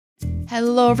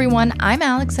Hello, everyone. I'm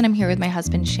Alex, and I'm here with my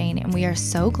husband, Shane, and we are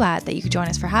so glad that you could join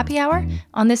us for Happy Hour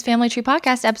on this Family Tree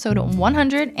Podcast, episode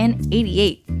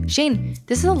 188. Shane,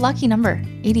 this is a lucky number,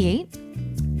 88?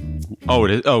 Oh,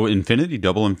 it is? Oh, infinity?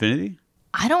 Double infinity?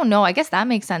 I don't know. I guess that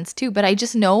makes sense, too, but I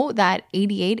just know that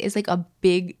 88 is like a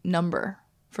big number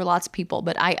for lots of people,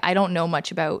 but I don't know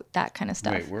much about that kind of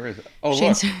stuff. Wait, where is it? Oh,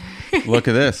 Shane's- look. Look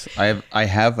at this. I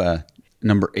have a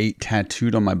number 8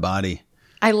 tattooed on my body.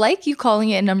 I like you calling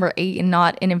it a number 8 and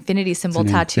not an infinity symbol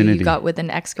tattoo infinity. you got with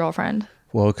an ex-girlfriend.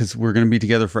 Well, because we're going to be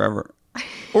together forever.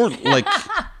 Or like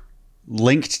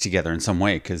linked together in some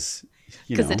way because,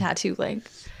 Because the tattoo link.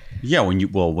 Yeah, when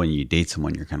you date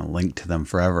someone, you're kind of linked to them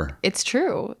forever. It's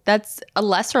true. That's a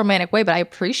less romantic way, but I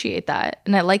appreciate that.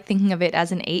 And I like thinking of it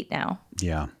as an 8 now.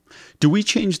 Yeah. Do we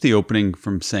change the opening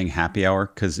from saying happy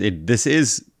hour? Because this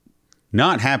is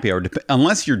not happy hour,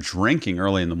 unless you're drinking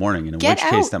early in the morning, in which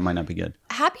case that might not be good.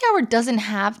 Happy hour doesn't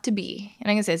have to be, and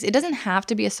I'm going to say this, it doesn't have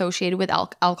to be associated with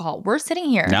alcohol. We're sitting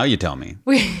here. Now you tell me.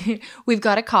 We've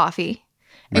got a coffee.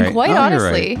 And Right. quite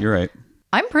honestly, You're right.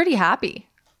 I'm pretty happy.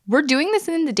 We're doing this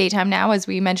in the daytime now, as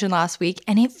we mentioned last week,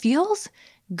 and it feels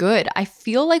good. I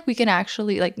feel like we can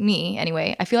actually, like me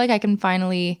anyway, I feel like I can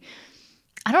finally,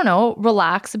 I don't know,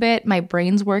 relax a bit. My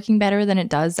brain's working better than it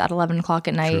does at 11 o'clock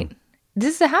at night. True.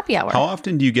 This is a happy hour. How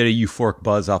often do you get a euphoric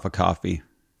buzz off of coffee?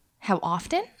 How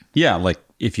often? Yeah, like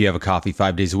if you have a coffee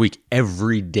 5 days a week,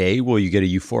 every day will you get a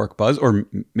euphoric buzz? Or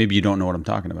maybe you don't know what I'm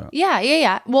talking about.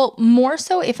 Yeah. Well, more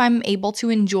so if I'm able to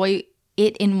enjoy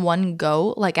it in one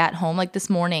go, like at home. Like this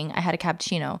morning, I had a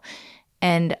cappuccino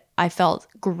and I felt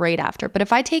great after. But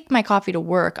if I take my coffee to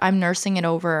work, I'm nursing it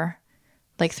over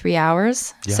like 3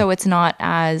 hours. Yeah. So it's not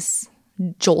as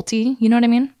jolty. You know what I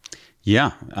mean?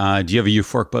 Yeah. Do you have a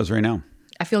euphoric buzz right now?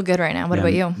 I feel good right now. What Yeah,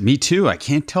 about you? Me too. I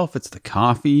can't tell if it's the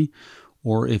coffee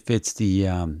or if it's the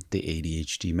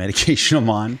ADHD medication I'm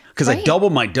on because I Right.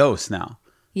 doubled my dose now.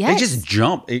 Yes. It just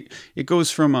jump. It goes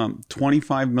from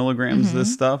 25 milligrams of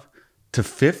this stuff to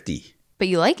 50. But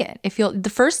you like it.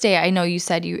 The first day I know you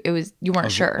said you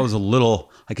weren't sure. I was a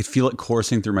little. I could feel it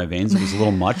coursing through my veins. It was a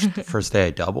little much the first day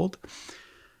I doubled.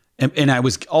 And I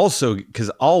was also,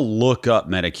 because I'll look up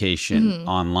medication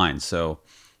online. So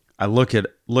I look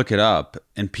it up,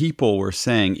 and people were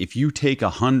saying if you take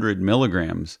 100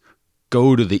 milligrams,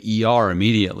 go to the ER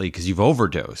immediately because you've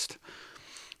overdosed.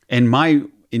 And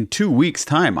in 2 weeks'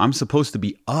 time, I'm supposed to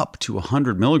be up to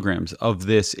 100 milligrams of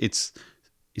this. It's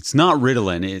not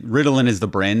Ritalin. Ritalin is the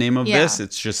brand name of this.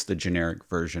 It's just the generic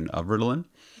version of Ritalin.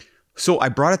 So I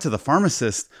brought it to the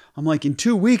pharmacist. I'm like, in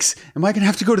 2 weeks, am I going to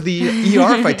have to go to the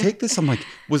ER if I take this? I'm like,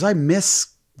 was I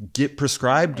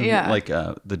prescribed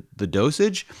the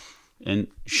dosage? And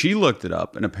she looked it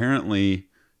up, and apparently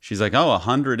she's like,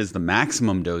 100 is the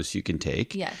maximum dose you can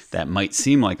take. Yes. That might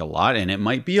seem like a lot, and it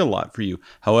might be a lot for you.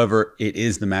 However, it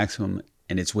is the maximum,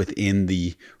 and it's within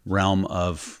the realm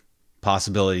of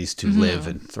possibilities to live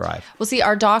and thrive. Well, see,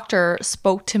 our doctor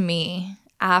spoke to me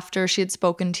after she had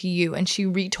spoken to you, and she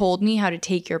retold me how to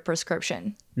take your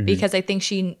prescription because I think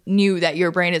she knew that your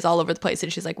brain is all over the place.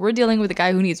 And she's like, we're dealing with a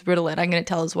guy who needs Ritalin. I'm going to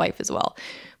tell his wife as well.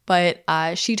 But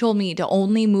she told me to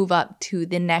only move up to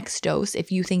the next dose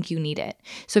if you think you need it.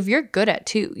 So if you're good at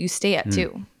 2, you stay at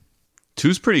 2.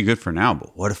 2's pretty good for now,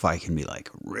 but what if I can be like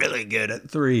really good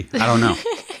at 3? I don't know.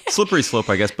 Slippery slope,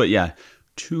 I guess. But yeah,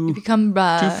 2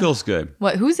 feels good.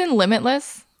 What? Who's in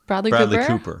Limitless? Bradley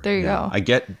Cooper. There you go. I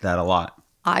get that a lot.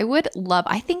 I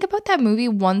think about that movie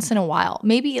once in a while,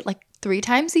 maybe like 3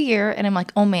 times a year. And I'm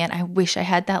like, oh man, I wish I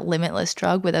had that Limitless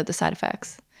drug without the side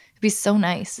effects. It'd be so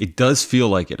nice. It does feel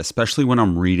like it, especially when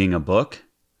I'm reading a book.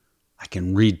 I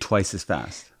can read twice as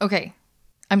fast. Okay.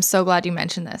 I'm so glad you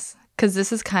mentioned this because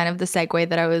this is kind of the segue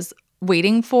that I was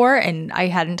waiting for. And I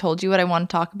hadn't told you what I want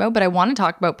to talk about, but I want to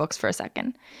talk about books for a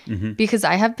second because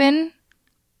I have been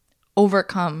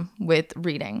overcome with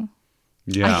reading.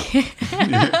 Yeah.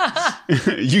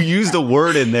 You used a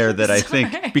word in there that I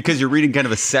think, because you're reading kind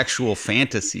of a sexual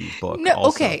fantasy book. No,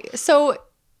 also. okay. So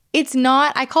it's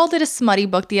not, I called it a smutty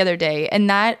book the other day, and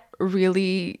that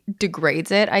really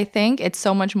degrades it, I think. It's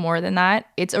so much more than that.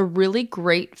 It's a really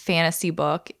great fantasy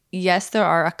book. Yes, there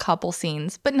are a couple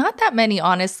scenes, but not that many,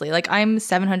 honestly. Like, I'm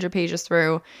 700 pages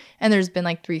through, and there's been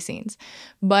like 3 scenes.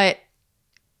 But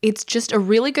it's just a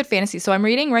really good fantasy. So I'm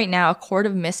reading right now A Court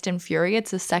of Mist and Fury. It's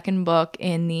the second book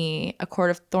in the A Court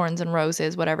of Thorns and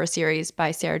Roses, whatever series by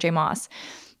Sarah J. Maas.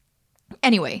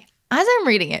 Anyway, as I'm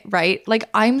reading it, right, like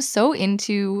I'm so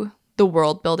into the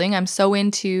world building. I'm so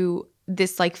into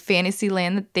this like fantasy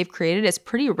land that they've created. It's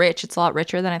pretty rich. It's a lot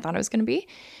richer than I thought it was going to be.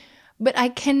 But I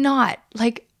cannot,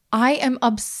 like, I am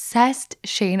obsessed,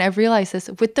 Shane, I've realized this,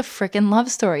 with the freaking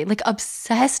love story. Like,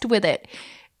 obsessed with it.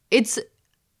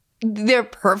 They're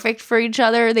perfect for each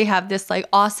other. They have this like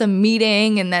awesome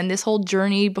meeting and then this whole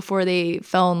journey before they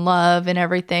fell in love and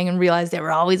everything and realized they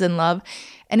were always in love.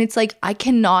 And it's like, I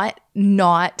cannot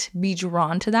not be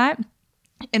drawn to that.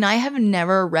 And I have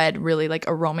never read really like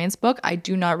a romance book. I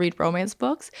do not read romance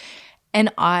books.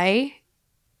 And I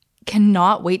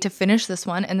cannot wait to finish this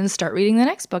one and then start reading the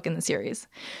next book in the series.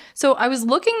 So I was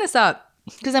looking this up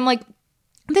because I'm like,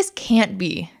 this can't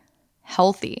be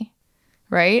healthy.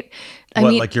 Right? I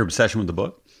mean, like your obsession with the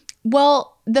book?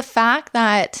 Well, the fact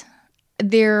that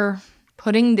they're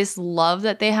putting this love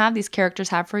that they have, these characters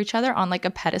have for each other on like a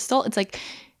pedestal, it's like,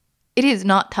 it is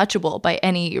not touchable by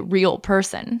any real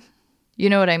person. You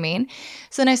know what I mean?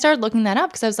 So then I started looking that up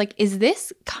because I was like, is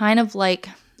this kind of like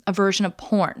a version of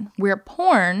porn where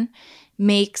porn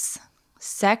makes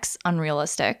sex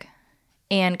unrealistic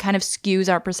and kind of skews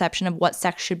our perception of what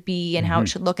sex should be and how it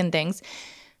should look and things?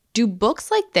 Do books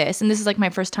like this, and this is like my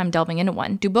first time delving into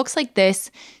one, do books like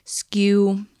this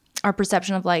skew our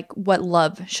perception of like what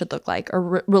love should look like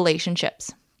or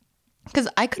relationships? Because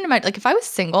I couldn't imagine, like if I was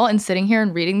single and sitting here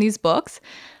and reading these books,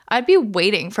 I'd be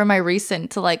waiting for my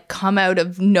recent to like come out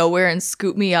of nowhere and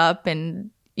scoop me up and,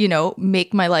 you know,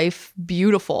 make my life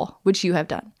beautiful, which you have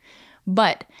done.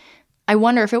 But I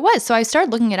wonder if it was. So I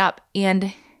started looking it up,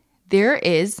 and there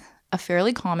is a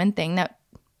fairly common thing that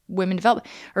women develop,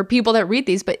 or people that read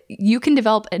these, but you can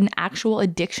develop an actual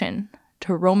addiction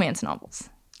to romance novels.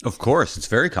 Of course, it's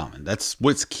very common. That's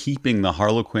what's keeping the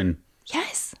Harlequin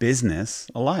business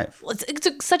alive. Well,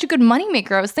 it's such a good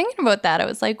moneymaker. I was thinking about that. I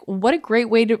was like, what a great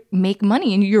way to make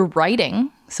money. And you're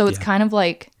writing, so it's kind of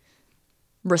like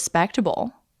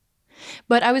respectable.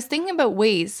 But I was thinking about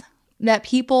ways that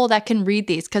people that can read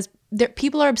these, because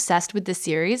people are obsessed with this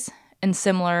series and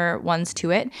similar ones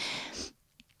to it.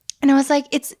 And I was like,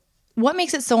 it's what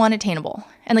makes it so unattainable.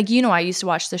 And like, you know, I used to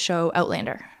watch the show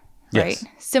Outlander, right? Yes.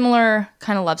 Similar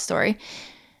kind of love story.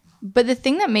 But the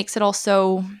thing that makes it all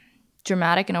so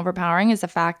dramatic and overpowering is the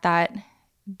fact that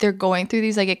they're going through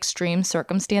these like extreme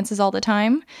circumstances all the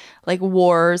time, like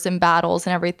wars and battles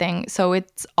and everything. So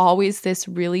it's always this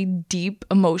really deep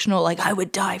emotional, like, I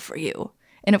would die for you.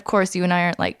 And of course, you and I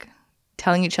aren't like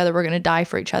telling each other we're going to die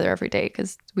for each other every day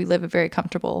because we live a very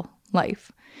comfortable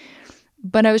life.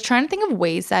 But I was trying to think of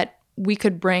ways that we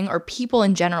could bring, or people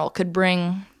in general could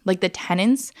bring, like the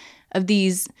tenets of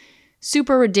these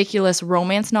super ridiculous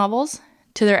romance novels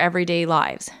to their everyday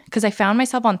lives. Because I found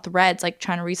myself on threads, like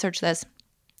trying to research this.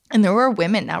 And there were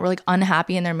women that were like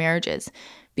unhappy in their marriages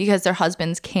because their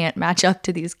husbands can't match up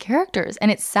to these characters.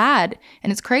 And it's sad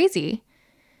and it's crazy.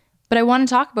 But I want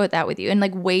to talk about that with you and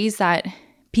like ways that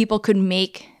people could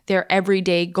make their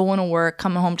everyday going to work,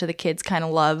 coming home to the kids kind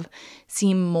of love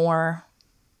seem more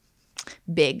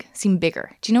big, seem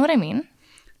bigger. Do you know what I mean?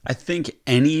 I think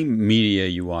any media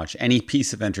you watch, any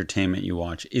piece of entertainment you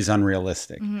watch is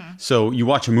unrealistic. Mm-hmm. So you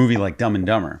watch a movie like Dumb and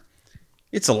Dumber.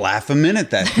 It's a laugh a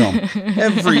minute, that film.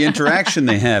 Every interaction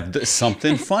they have,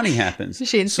 something funny happens.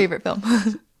 Shane's favorite film.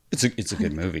 It's a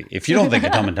good movie. If you don't think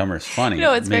Dumb and Dumber is funny,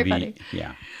 no, it's maybe, very funny.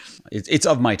 Yeah, it's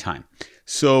of my time.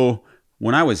 So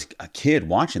when I was a kid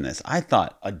watching this, I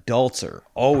thought adults are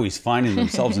always finding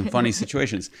themselves in funny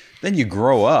situations. Then you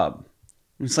grow up,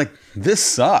 and it's like, this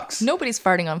sucks. Nobody's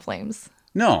farting on flames.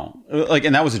 No, like,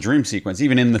 and that was a dream sequence.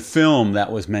 Even in the film,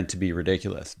 that was meant to be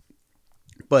ridiculous.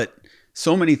 But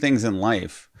so many things in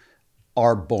life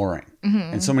are boring.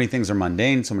 Mm-hmm. And so many things are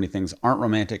mundane. So many things aren't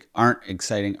romantic, aren't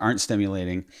exciting, aren't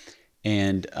stimulating.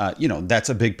 And, that's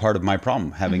a big part of my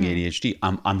problem, having ADHD.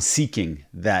 I'm seeking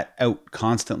that out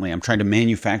constantly. I'm trying to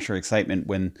manufacture excitement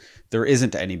when there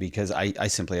isn't any, because I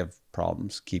simply have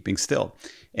problems keeping still.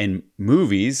 And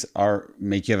movies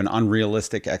make you have an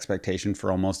unrealistic expectation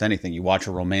for almost anything. You watch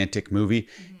a romantic movie,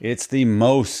 it's the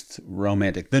most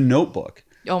romantic. The Notebook.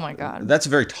 Oh my God. That's a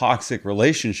very toxic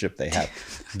relationship they have.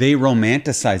 They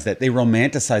romanticize that. They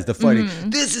romanticize the fighting.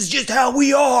 This is just how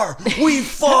we are. We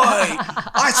fight.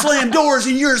 I slam doors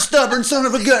and you're a stubborn son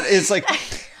of a gun. It's like,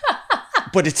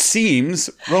 but it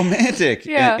seems romantic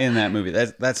in that movie.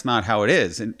 That's not how it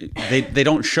is. And they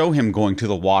don't show him going to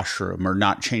the washroom or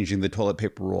not changing the toilet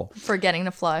paper roll. Forgetting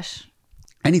to flush.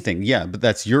 Anything, yeah, but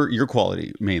that's your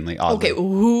quality mainly. Oddly. Okay,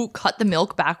 who cut the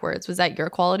milk backwards? Was that your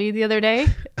quality the other day?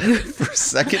 For a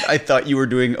second, I thought you were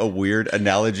doing a weird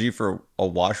analogy for a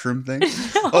washroom thing.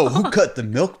 No. Oh, who cut the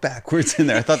milk backwards in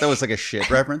there? I thought that was like a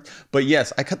shit reference. But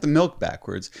yes, I cut the milk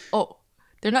backwards. Oh,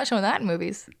 they're not showing that in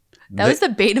movies. That was the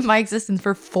bane of my existence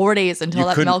for 4 days until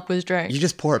that milk was drank. You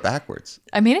just pour it backwards.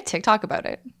 I made a TikTok about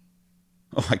it.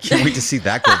 Oh, I can't wait to see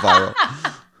that go viral.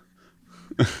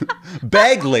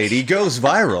 Bag lady goes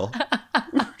viral.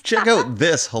 Check out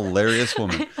this hilarious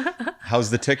woman. How's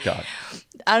the TikTok?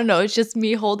 I don't know. It's just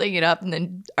me holding it up, and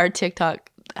then our TikTok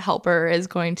helper is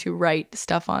going to write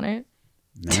stuff on it.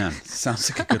 Man, sounds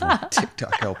like a good one.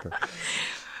 TikTok helper.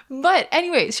 But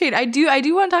anyway, Shane, I do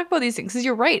want to talk about these things because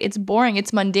you're right. It's boring.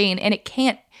 It's mundane, and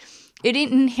it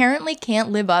inherently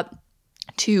can't live up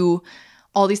to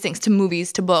all these things, to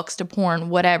movies, to books, to porn,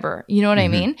 whatever. You know what I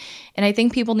mean? And I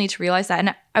think people need to realize that.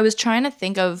 And I was trying to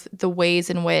think of the ways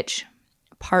in which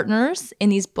partners in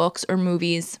these books or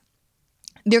movies,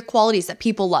 their qualities that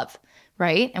people love,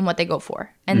 right? And what they go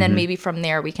for. And then maybe from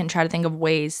there, we can try to think of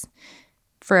ways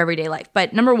for everyday life.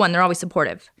 But number one, they're always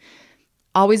supportive.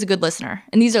 Always a good listener.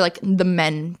 And these are like the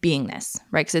men being this,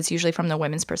 right? Because it's usually from the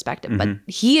women's perspective. But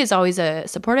he is always a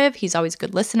supportive. He's always a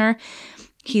good listener.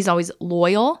 He's always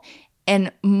loyal.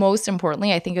 And most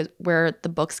importantly, I think is where the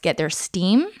books get their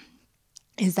steam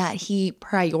is that he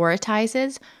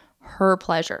prioritizes her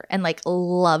pleasure and like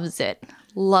loves it.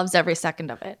 Loves every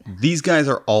second of it. These guys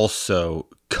are also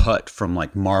cut from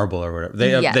like marble or whatever.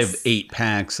 They have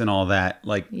 8-packs and all that.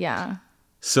 Like, yeah.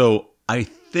 So I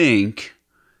think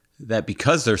that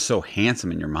because they're so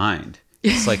handsome in your mind,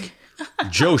 it's like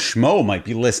Joe Schmo might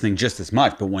be listening just as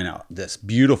much, but when this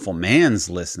beautiful man's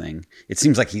listening, it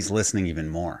seems like he's listening even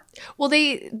more. Well,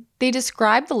 they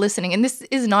describe the listening, and this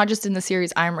is not just in the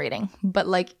series I'm reading, but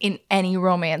like in any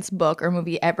romance book or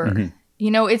movie ever. You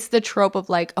know, it's the trope of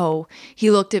like, oh, he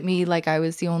looked at me like I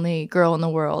was the only girl in the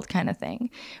world kind of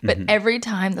thing. But every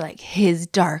time they're like, his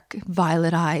dark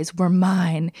violet eyes were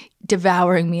mine,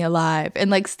 devouring me alive,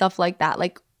 and like stuff like that,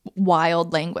 like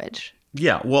wild language.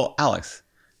 Yeah. Well, Alex,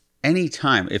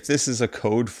 anytime, if this is a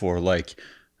code for like,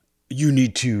 you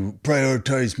need to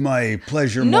prioritize my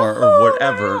pleasure more or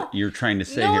whatever you're trying to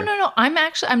say here. No.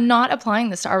 I'm not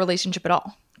applying this to our relationship at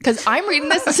all. Because I'm reading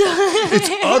this.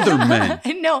 It's other men.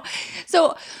 I know.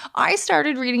 So I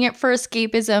started reading it for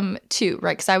escapism too,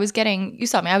 right? Because I was getting, you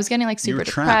saw me, I was getting like super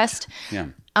depressed. Yeah.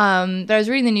 But I was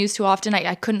reading the news too often.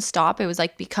 I couldn't stop. It was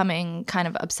like becoming kind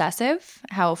of obsessive,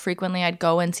 how frequently I'd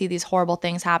go and see these horrible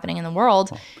things happening in the world.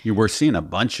 You were seeing a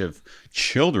bunch of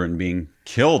children being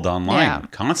killed online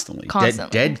constantly.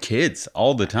 Dead kids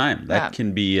all the time. That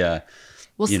can be...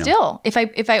 Well, still, if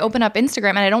I open up Instagram,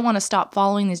 and I don't want to stop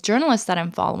following these journalists that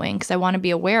I'm following because I want to be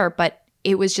aware, but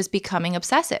it was just becoming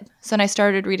obsessive. So then I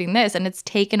started reading this, and it's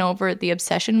taken over the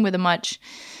obsession with a much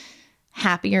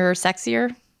happier,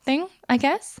 sexier thing, I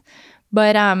guess.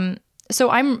 But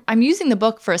so I'm using the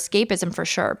book for escapism for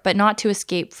sure, but not to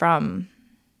escape from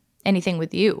anything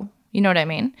with you. You know what I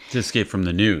mean? To escape from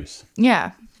the news.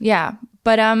 Yeah.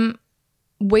 But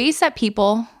ways that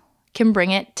people can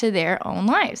bring it to their own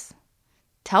lives.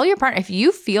 Tell your partner,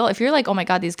 if you're like, oh my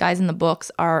God, these guys in the books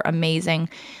are amazing.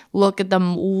 Look at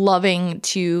them loving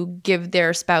to give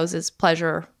their spouses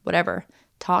pleasure, whatever.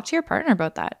 Talk to your partner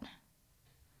about that.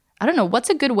 I don't know.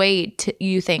 What's a good way to,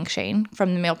 you think, Shane,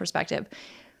 from the male perspective?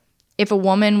 If a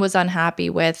woman was unhappy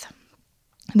with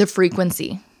the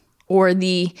frequency or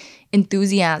the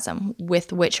enthusiasm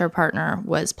with which her partner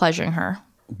was pleasuring her.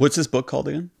 What's this book called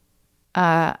again?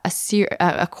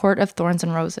 A Court of Thorns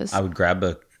and Roses. I would grab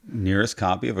the nearest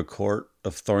copy of A Court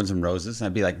of Thorns and Roses, and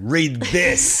I'd be like, read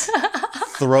this.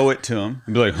 Throw it to him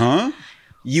and be like, huh?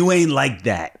 You ain't like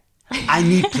that. I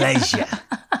need pleasure.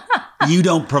 You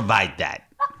don't provide that.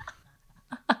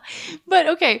 But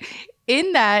okay,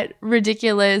 in that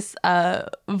ridiculous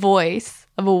voice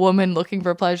of a woman looking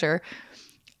for pleasure,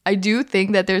 I do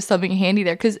think that there's something handy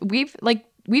there because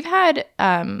we've had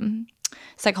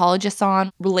psychologists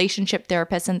on, relationship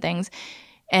therapists and things,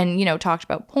 and, you know, talked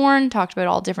about porn, talked about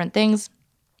all different things.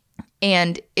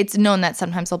 And it's known that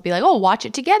sometimes they'll be like, oh, watch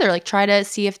it together. Like, try to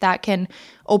see if that can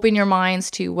open your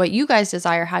minds to what you guys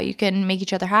desire, how you can make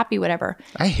each other happy, whatever.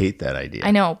 I hate that idea.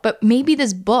 I know. But maybe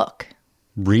this book.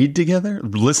 Read together?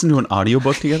 Listen to an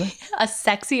audiobook together? A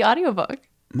sexy audiobook.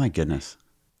 My goodness.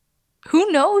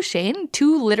 Who knows, Shane?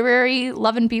 Two literary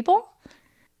loving people?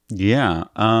 Yeah.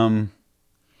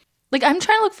 Like, I'm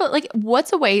trying to look for, like,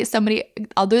 what's a way somebody,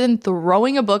 other than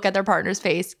throwing a book at their partner's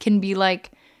face, can be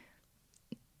like,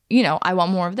 you know, I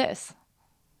want more of this.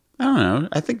 I don't know.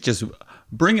 I think just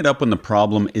bring it up when the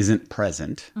problem isn't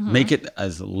present. Mm-hmm. Make it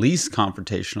as least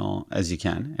confrontational as you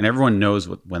can. And everyone knows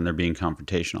when they're being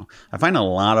confrontational. I find a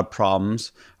lot of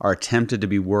problems are attempted to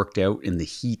be worked out in the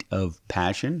heat of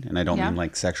passion. And I don't mean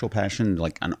like sexual passion,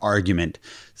 like an argument.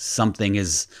 Something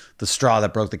is the straw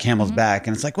that broke the camel's back.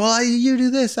 And it's like, well, you do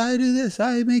this, I do this,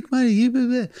 I make money. You do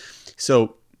this.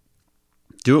 So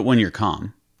do it when you're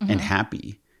calm and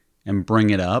happy and bring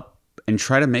it up and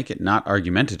try to make it not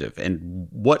argumentative. And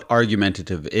what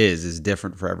argumentative is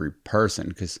different for every person,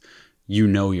 because you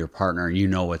know your partner, you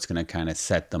know what's going to kind of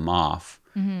set them off.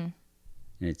 Mm-hmm.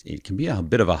 And it can be a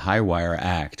bit of a high wire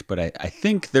act, but I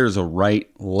think there's a right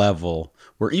level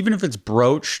where even if it's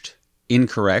broached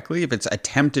incorrectly, if it's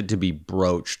attempted to be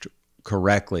broached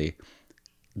correctly,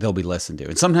 they'll be listened to.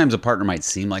 And sometimes a partner might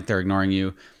seem like they're ignoring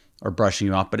you or brushing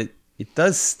you off, but it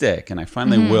does stick. And I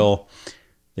find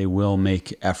they will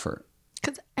make effort.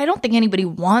 Because I don't think anybody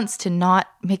wants to not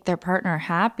make their partner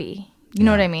happy. You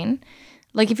know what I mean?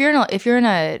 Like if you're in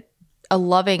a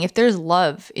loving, if there's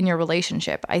love in your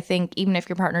relationship, I think even if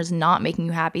your partner's not making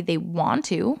you happy, they want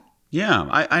to. Yeah,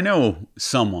 I know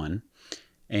someone,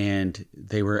 and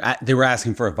they were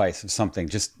asking for advice of something,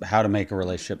 just how to make a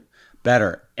relationship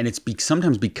better. And it's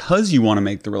sometimes because you want to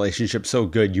make the relationship so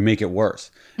good, you make it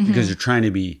worse because you're trying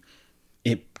to be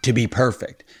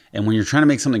perfect. And when you're trying to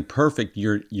make something perfect,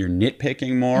 you're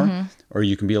nitpicking more, or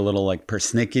you can be a little like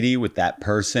persnickety with that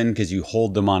person because you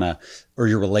hold them or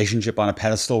your relationship on a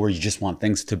pedestal where you just want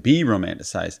things to be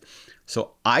romanticized.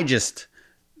 So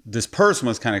this person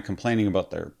was kind of complaining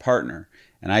about their partner,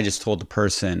 and I just told the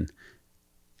person,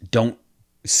 don't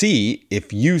see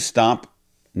if you stop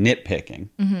nitpicking,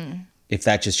 if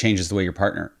that just changes the way your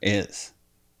partner is.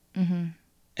 And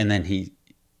then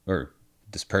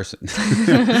this person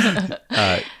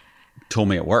told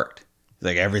me it worked.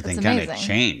 Like everything kind of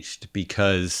changed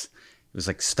because it was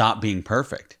like, stop being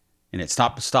perfect. And it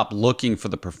stop looking for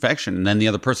the perfection. And then the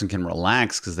other person can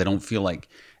relax because they don't feel like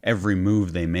every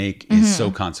move they make is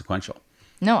so consequential.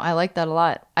 No, I like that a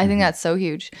lot. I think that's so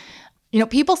huge. You know,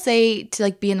 people say to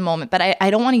like be in the moment, but I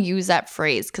don't want to use that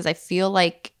phrase because I feel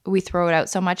like we throw it out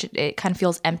so much. It kind of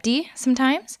feels empty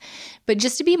sometimes. But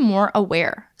just to be more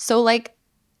aware. So like,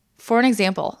 for an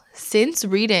example, since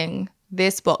reading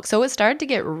this book, so it started to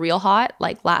get real hot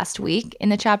like last week in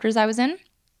the chapters I was in.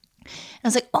 I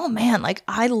was like, oh man, like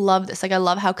I love this. Like I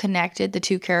love how connected the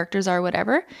two characters are,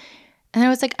 whatever. And I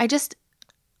was like,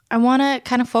 I want to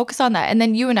kind of focus on that. And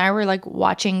then you and I were like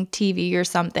watching TV or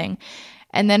something.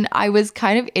 And then I was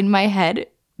kind of in my head,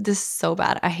 this is so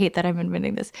bad. I hate that I'm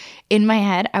admitting this. In my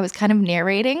head, I was kind of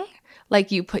narrating,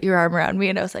 like you put your arm around me.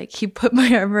 And I was like, he put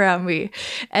my arm around me.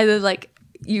 And then like,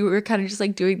 you were kind of just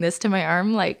like doing this to my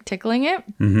arm, like tickling it.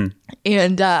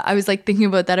 And I was like thinking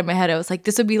about that in my head. I was like,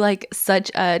 this would be like such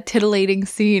a titillating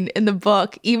scene in the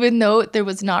book, even though there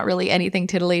was not really anything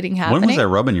titillating happening. When was I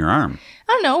rubbing your arm?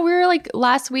 I don't know. We were like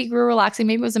last week, we were relaxing.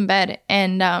 Maybe it was in bed.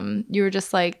 And you were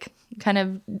just like kind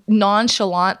of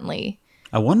nonchalantly.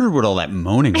 I wondered what all that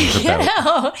moaning was about.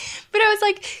 But I was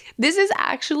like, this is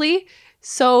actually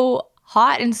so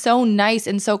hot and so nice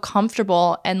and so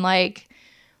comfortable. And like,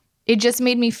 it just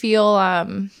made me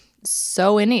feel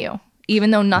so into you,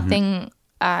 even though nothing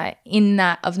in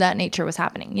that nature was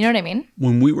happening. You know what I mean?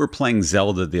 When we were playing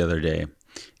Zelda the other day,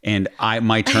 and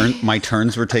my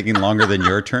turns were taking longer than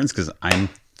your turns because I'm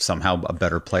somehow a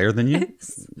better player than you.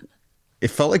 It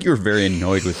felt like you were very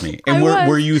annoyed with me. And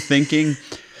were you thinking,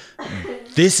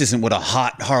 this isn't what a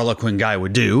hot Harlequin guy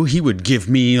would do. He would give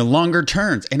me longer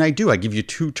turns. And I do. I give you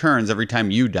 2 turns every time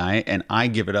you die, and I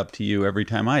give it up to you every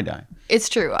time I die. It's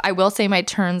true. I will say my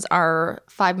turns are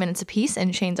 5 minutes apiece,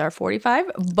 and Shane's are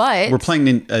 45. But we're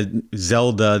playing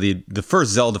Zelda, the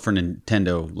first Zelda for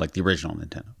Nintendo, like the original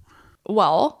Nintendo.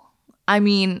 Well, I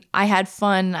mean, I had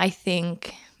fun, I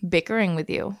think, bickering with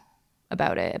you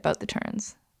about the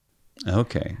turns.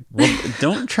 Okay. Well,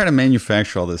 don't try to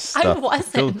manufacture all this stuff. I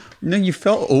wasn't. No, you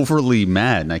felt overly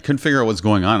mad, and I couldn't figure out what's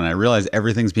going on. And I realized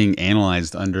everything's being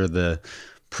analyzed under the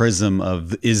prism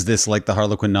of, is this like the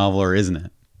Harlequin novel or isn't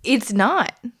it? It's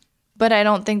not. But I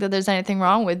don't think that there's anything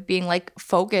wrong with being like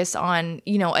focused on,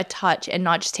 you know, a touch and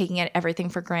not just taking everything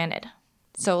for granted.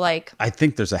 So like, I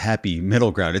think there's a happy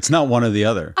middle ground. It's not one or the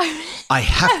other. I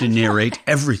have to narrate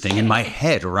everything in my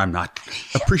head or I'm not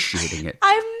appreciating it.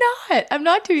 I'm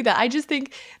not doing that. I just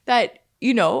think that,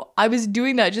 you know, I was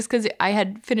doing that just because I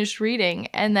had finished reading,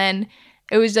 and then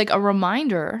it was like a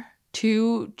reminder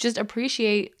to just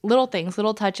appreciate little things,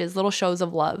 little touches, little shows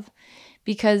of love,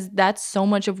 because that's so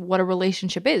much of what a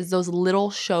relationship is. Those little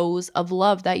shows of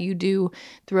love that you do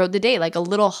throughout the day, like a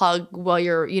little hug while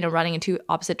you're, you know, running in 2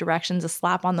 opposite directions, a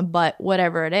slap on the butt,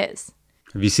 whatever it is.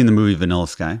 Have you seen the movie Vanilla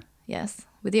Sky? Yes,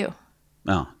 with you.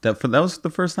 Oh, that was the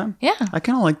first time? Yeah. I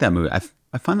kind of like that movie.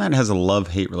 I find that it has a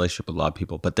love-hate relationship with a lot of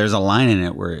people, but there's a line in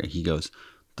it where he goes,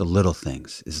 the little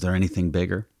things. Is there anything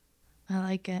bigger? I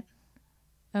like it.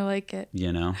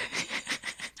 You know?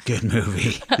 Good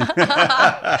movie.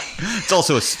 It's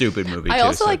also a stupid movie, I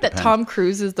also like that Tom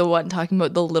Cruise is the one talking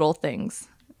about the little things.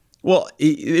 Well,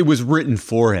 it was written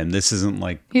for him. This isn't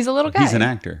like... He's a little guy. He's an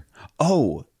actor.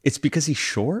 Oh, it's because he's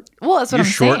short? Well, that's what You're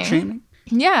I'm short saying. shaming?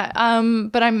 Yeah,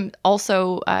 but I'm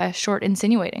also short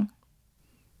insinuating.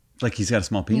 Like he's got a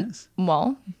small penis?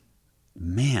 Well,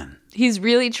 Man, he's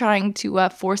really trying to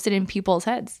force it in people's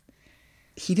heads.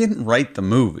 he didn't write the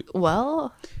movie.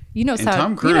 Well, you know, And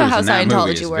Tom Cruise how in that movie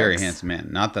Scientology is a works. very handsome man.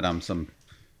 Not that I'm some,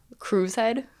 Cruise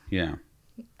head. yeah.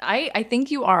 I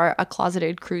think you are a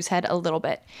closeted cruise head a little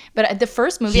bit. But the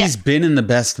first movie... He's been in the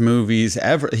best movies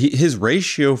ever. His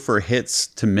ratio for hits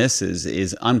to misses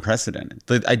is unprecedented.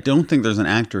 I don't think there's an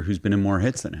actor who's been in more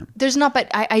hits than him. There's not, but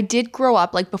I did grow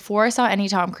up, like before I saw any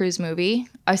Tom Cruise movie,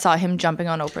 I saw him jumping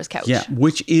on Oprah's couch. Yeah,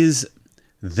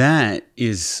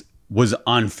 was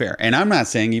unfair. And I'm not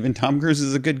saying even Tom Cruise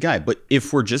is a good guy, but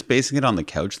if we're just basing it on the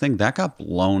couch thing, that got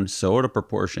blown so out of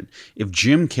proportion. If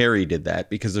Jim Carrey did that,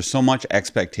 because there's so much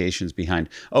expectations behind,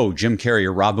 oh, Jim Carrey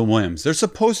or Robin Williams, they're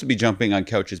supposed to be jumping on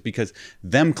couches because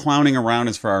them clowning around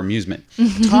is for our amusement.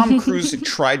 Tom Cruise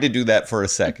tried to do that for a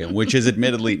second, which is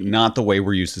admittedly not the way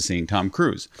we're used to seeing Tom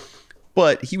Cruise.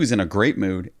 But he was in a great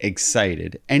mood,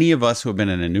 excited. Any of us who have been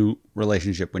in a new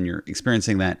relationship, when you're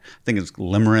experiencing that, I think it's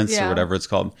limerence or whatever it's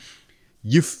called,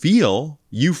 you feel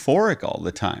euphoric all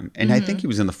the time. And I think he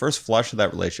was in the first flush of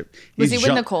that relationship. Was he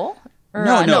with Nicole? Or,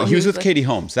 No, he was with Katie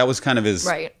Holmes. That was kind of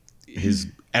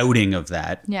his outing of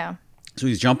that. Yeah. So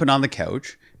he's jumping on the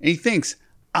couch and he thinks,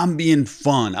 I'm being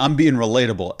fun, I'm being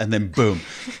relatable. And then boom,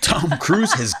 Tom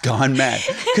Cruise has gone mad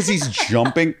because he's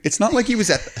jumping. It's not like he was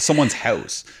at someone's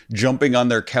house jumping on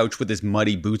their couch with his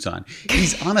muddy boots on.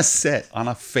 He's on a set, on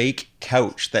a fake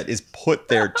couch that is put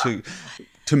there to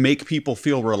make people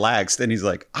feel relaxed. And he's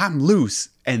like, I'm loose.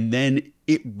 And then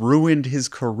it ruined his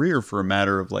career for a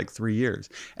matter of like 3 years.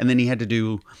 And then he had to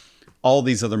do all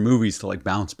these other movies to like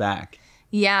bounce back.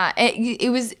 Yeah, it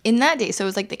was in that day. So it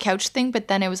was like the couch thing, but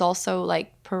then it was also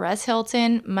like Perez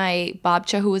Hilton, my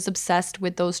babcha, who was obsessed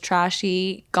with those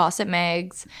trashy gossip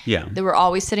mags. Yeah. They were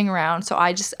always sitting around. So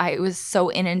I was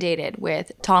so inundated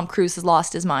with Tom Cruise has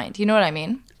lost his mind. You know what I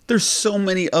mean? There's so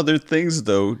many other things,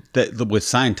 though, that with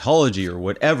Scientology or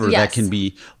whatever that can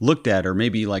be looked at, or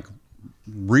maybe like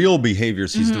real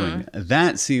behaviors he's doing.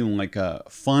 That seemed like a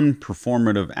fun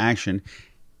performative action.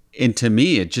 And to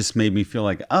me, it just made me feel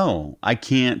like, oh, I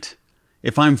can't,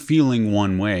 if I'm feeling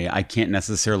one way, I can't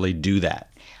necessarily do that.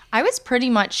 I was pretty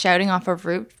much shouting off of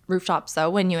rooftops, though,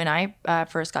 when you and I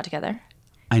first got together.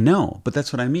 I know, but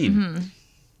that's what I mean.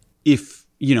 If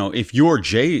you're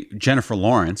Jennifer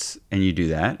Lawrence and you do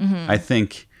that, I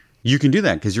think you can do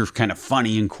that because you're kind of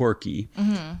funny and quirky.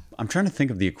 I'm trying to think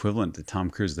of the equivalent to Tom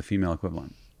Cruise, the female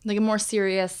equivalent. Like a more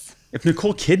serious. If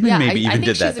Nicole Kidman maybe even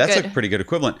did that, that's a pretty good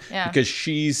equivalent because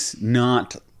she's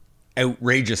not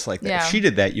outrageous like that. Yeah. If she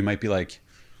did that, you might be like,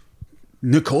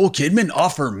 Nicole Kidman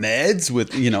off her meds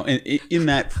with, in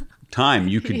that time,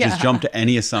 you could just jump to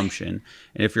any assumption.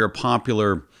 And if you're a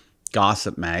popular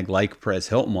gossip mag like Perez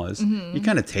Hilton was, you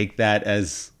kind of take that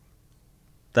as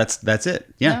that's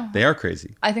it. Yeah, they are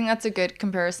crazy. I think that's a good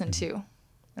comparison too.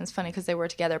 And it's funny because they were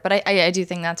together, but I do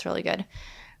think that's really good.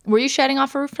 Were you shouting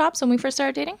off of rooftops when we first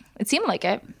started dating? It seemed like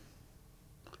it.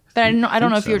 But I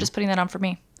don't know if you were just putting that on for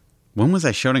me. When was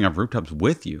I shouting off rooftops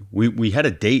with you? We had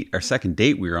a date. Our second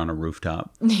date, we were on a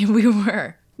rooftop. We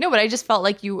were. No, but I just felt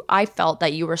like I felt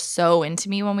that you were so into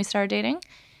me when we started dating,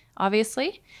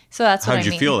 obviously. So that's what I mean.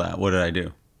 How'd you feel that? What did I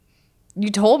do? You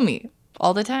told me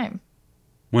all the time.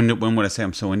 When would I say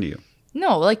I'm so into you?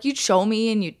 No, like you'd show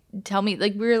me and you'd tell me,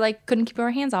 like we were like couldn't keep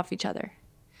our hands off each other.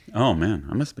 Oh man,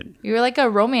 I must be. You were like a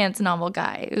romance novel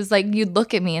guy. It was like you'd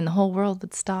look at me and the whole world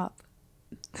would stop.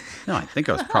 No, I think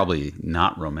I was probably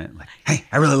not romantic. Like, hey,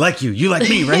 I really like you. You like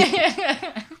me,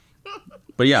 right?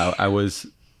 But yeah, I was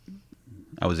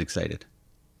excited.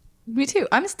 Me too.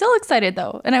 I'm still excited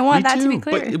though, and I want that to be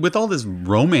clear. But with all this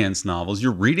romance novels,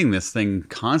 you're reading this thing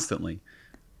constantly.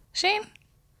 Shane,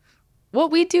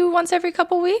 what we do once every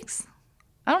couple weeks,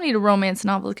 I don't need a romance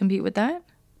novel to compete with that.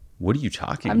 What are you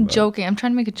talking about? I'm joking. I'm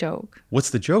trying to make a joke. What's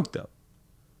the joke, though?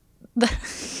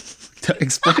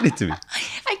 Explain it to me.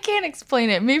 I can't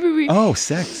explain it. Maybe we... Oh,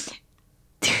 sex.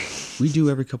 We do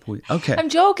every couple weeks. Okay. I'm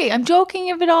joking. I'm joking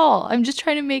of it all. I'm just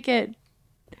trying to make it...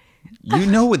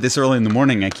 with this early in the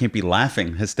morning, I can't be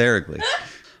laughing hysterically.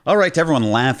 All right, to everyone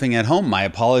laughing at home, my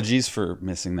apologies for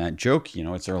missing that joke.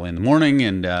 It's early in the morning.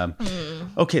 And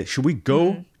okay, should we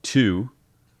go to...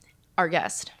 our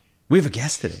guest? We have a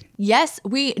guest today. Yes,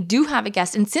 we do have a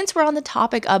guest. And since we're on the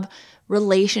topic of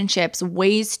relationships,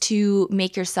 ways to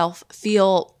make yourself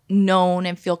feel known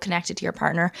and feel connected to your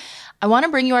partner, I want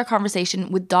to bring you our conversation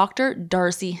with Dr.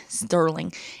 Darcy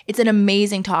Sterling. It's an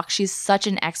amazing talk. She's such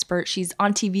an expert. She's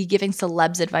on TV giving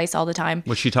celebs advice all the time.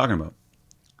 What's she talking about?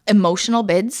 Emotional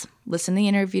bids. Listen to the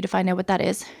interview to find out what that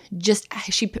is. Just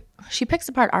she picks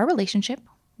apart our relationship.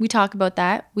 We talk about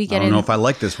that. I don't know if I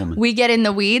like this woman. We get in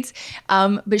the weeds.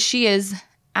 But she is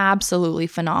absolutely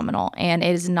phenomenal. And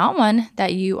it is not one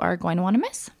that you are going to want to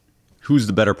miss. Who's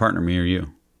the better partner, me or you?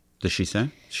 Does she say?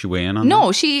 Does she weigh in on that?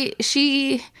 No,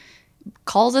 she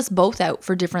calls us both out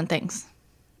for different things.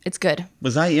 It's good.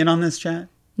 Was I in on this chat?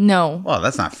 No. Well,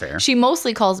 that's not fair. She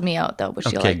mostly calls me out, though, but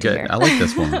she liked to hear. I like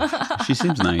this woman. She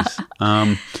seems nice.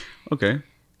 Okay.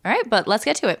 All right, but let's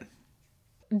get to it.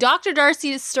 Dr.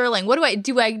 Darcy Sterling. What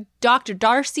do I Dr.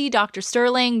 Darcy, Dr.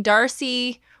 Sterling,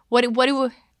 Darcy? What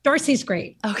do Darcy's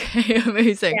great. Okay,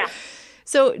 amazing. Yeah.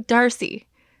 So, Darcy,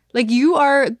 like you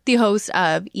are the host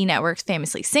of eNetwork's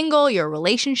Famously Single. You're a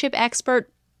relationship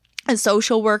expert, a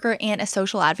social worker, and a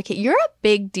social advocate. You're a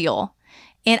big deal.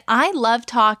 And I love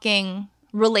talking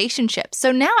relationships.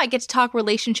 So now I get to talk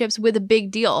relationships with a big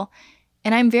deal.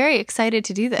 And I'm very excited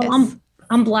to do this. Oh,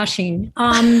 I'm blushing.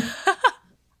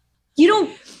 You don't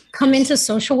come into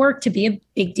social work to be a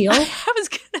big deal. I was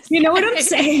gonna say. You know what I'm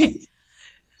saying?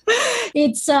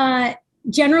 It's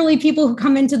generally people who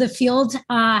come into the field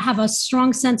have a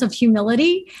strong sense of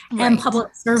humility and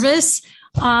public service.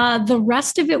 The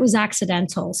rest of it was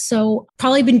accidental. So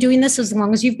probably been doing this as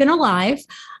long as you've been alive.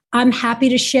 I'm happy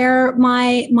to share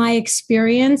my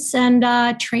experience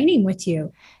and training with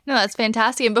you. No, that's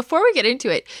fantastic. And before we get into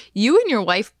it, you and your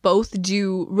wife both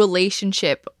do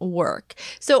relationship work.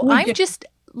 So I'm just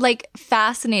like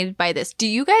fascinated by this. Do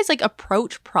you guys like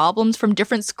approach problems from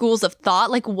different schools of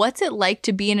thought? Like what's it like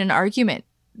to be in an argument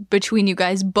between you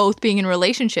guys both being in a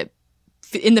relationship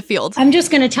in the field? I'm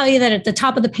just going to tell you that at the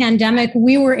top of the pandemic,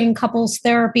 we were in couples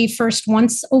therapy first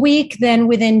once a week, then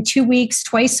within 2 weeks,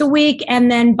 twice a week. And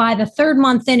then by the third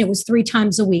month in, it was 3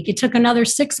 times a week. It took another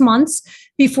 6 months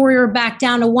before we were back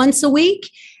down to once a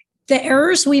week. The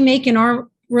errors we make in our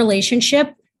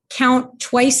relationship count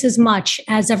twice as much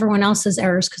as everyone else's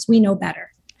errors because we know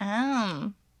better.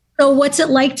 Oh. So what's it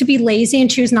like to be lazy and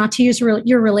choose not to use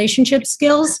your relationship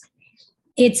skills?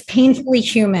 It's painfully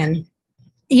human.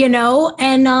 You know,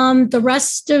 and the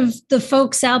rest of the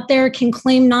folks out there can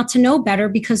claim not to know better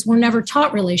because we're never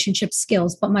taught relationship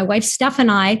skills. But my wife, Steph, and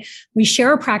I, we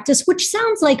share a practice, which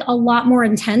sounds like a lot more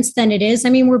intense than it is. I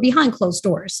mean, we're behind closed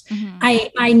doors. Mm-hmm.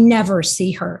 I never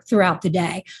see her throughout the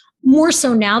day. More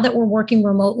so now that we're working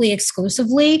remotely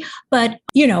exclusively, but,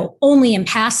 you know, only in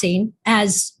passing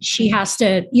as she has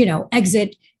to, you know,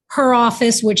 exit her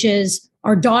office, which is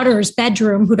our daughter's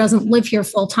bedroom, who doesn't live here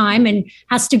full time and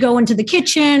has to go into the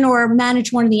kitchen or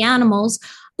manage one of the animals.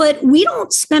 But we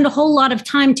don't spend a whole lot of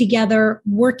time together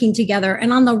working together.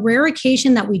 And on the rare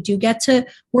occasion that we do get to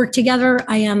work together,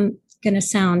 I am going to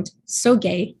sound so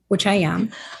gay, which I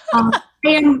am.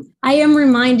 I am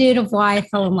reminded of why I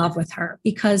fell in love with her,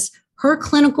 because her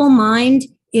clinical mind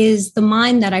is the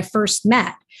mind that I first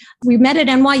met. We met at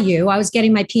NYU. I was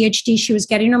getting my PhD. She was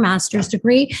getting her master's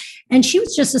degree. And she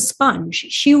was just a sponge.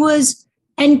 She was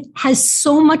and has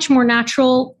so much more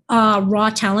natural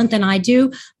raw talent than I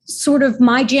do. Sort of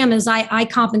my jam is I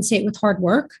compensate with hard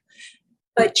work.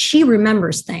 But she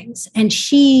remembers things and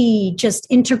she just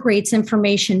integrates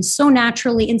information so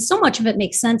naturally, and so much of it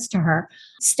makes sense to her.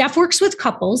 Steph works with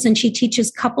couples and she teaches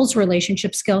couples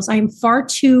relationship skills. I am far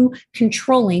too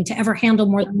controlling to ever handle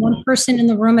more than one person in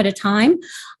the room at a time.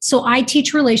 So I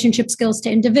teach relationship skills to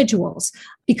individuals,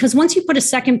 because once you put a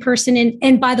second person in,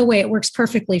 and by the way, it works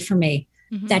perfectly for me,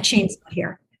 that chain's not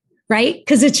here. Right?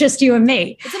 Because it's just you and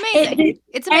me. It's amazing.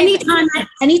 It's amazing.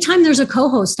 Anytime there's a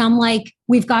co-host, I'm like,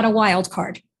 we've got a wild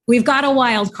card. We've got a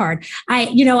wild card.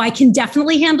 I can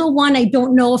definitely handle one. I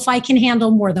don't know if I can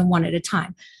handle more than one at a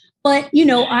time. But,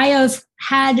 I have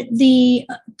had the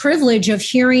privilege of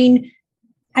hearing,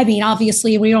 I mean,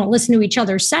 obviously we don't listen to each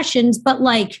other's sessions, but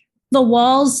like the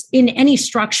walls in any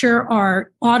structure are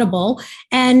audible.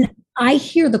 And I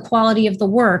hear the quality of the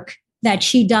work that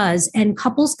she does, and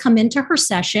couples come into her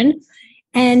session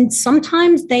and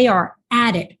sometimes they are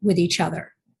at it with each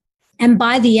other. And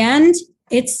by the end,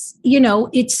 it's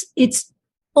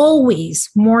always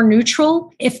more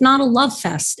neutral, if not a love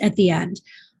fest at the end.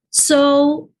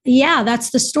 So yeah,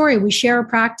 that's the story. We share a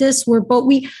practice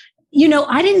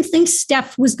I didn't think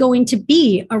Steph was going to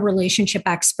be a relationship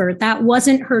expert. That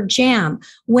wasn't her jam.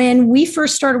 When we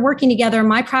first started working together,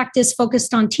 my practice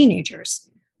focused on teenagers.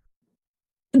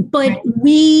 But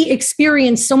we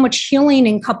experienced so much healing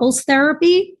in couples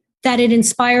therapy that it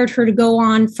inspired her to go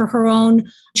on for her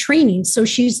own training. So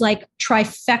she's like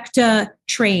trifecta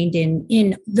trained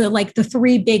in the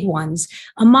 3 big ones,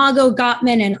 Imago,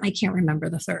 Gottman, and I can't remember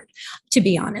the third, to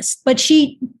be honest. But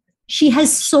she She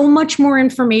has so much more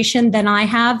information than I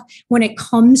have when it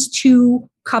comes to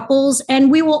couples. And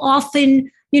we will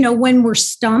often, when we're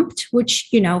stumped, which,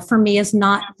 for me is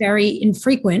not very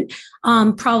infrequent,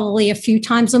 probably a few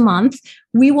times a month,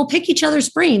 we will pick each other's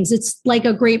brains. It's like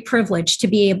a great privilege to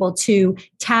be able to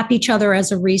tap each other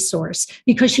as a resource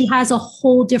because she has a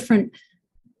whole different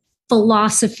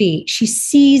philosophy. She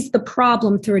sees the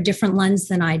problem through a different lens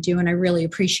than I do. And I really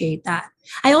appreciate that.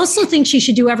 I also think she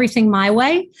should do everything my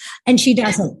way, and she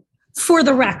doesn't, for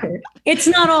the record. It's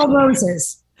not all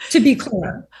roses, to be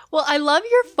clear. Well, I love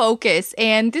your focus.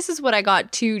 And this is what I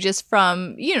got too, just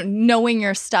from, knowing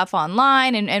your stuff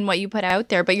online and what you put out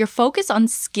there, but your focus on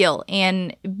skill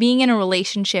and being in a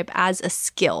relationship as a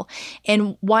skill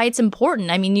and why it's important.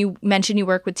 I mean, you mentioned you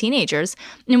work with teenagers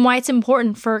and why it's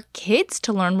important for kids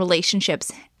to learn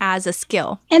relationships as a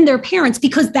skill. And their parents,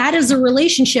 because that is a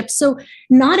relationship. So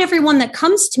not everyone that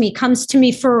comes to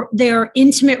me for their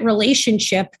intimate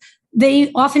relationship.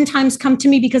 They oftentimes come to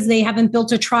me because they haven't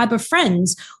built a tribe of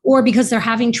friends, or because they're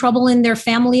having trouble in their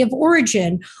family of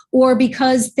origin, or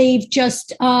because they've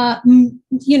just,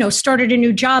 started a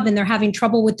new job and they're having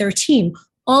trouble with their team.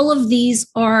 All of these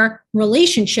are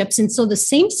relationships. And so the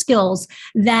same skills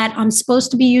that I'm supposed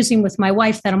to be using with my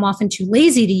wife that I'm often too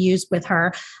lazy to use with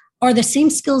her are the same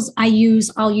skills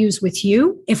I'll use with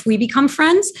you if we become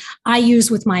friends. I use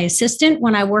with my assistant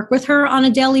when I work with her on a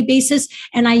daily basis,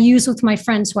 and I use with my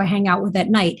friends who I hang out with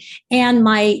at night, and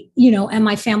my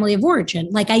family of origin.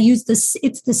 Like I use this,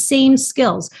 it's the same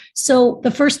skills. So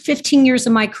the first 15 years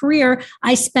of my career,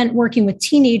 I spent working with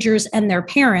teenagers and their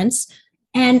parents,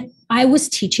 and I was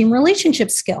teaching relationship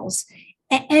skills.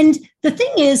 And the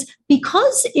thing is,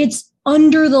 because it's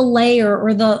under the layer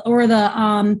or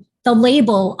the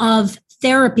label of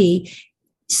therapy,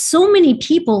 so many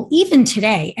people, even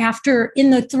today,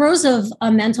 in the throes of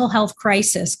a mental health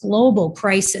crisis, global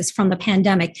crisis from the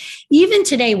pandemic, even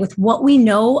today with what we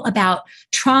know about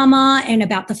trauma and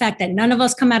about the fact that none of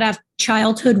us come out of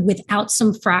childhood without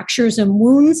some fractures and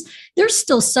wounds, there's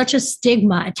still such a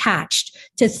stigma attached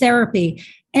to therapy.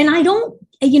 And I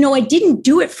didn't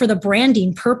do it for the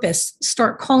branding purpose,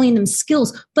 start calling them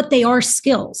skills, but they are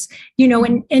skills,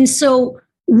 and so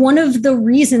one of the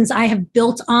reasons I have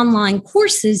built online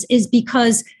courses is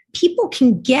because people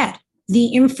can get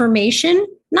the information.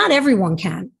 Not everyone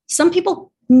can. Some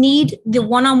people need the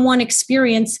one-on-one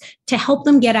experience to help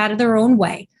them get out of their own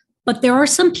way. But there are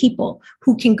some people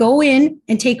who can go in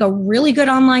and take a really good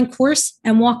online course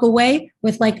and walk away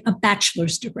with like a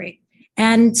bachelor's degree.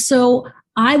 And so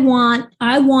I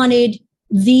wanted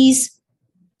these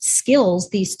skills,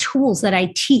 these tools that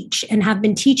I teach and have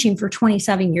been teaching for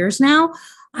 27 years now,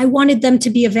 I wanted them to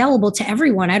be available to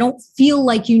everyone. I don't feel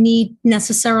like you need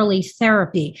necessarily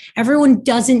therapy. Everyone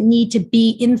doesn't need to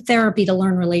be in therapy to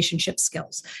learn relationship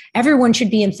skills. Everyone should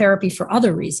be in therapy for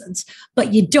other reasons,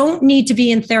 but you don't need to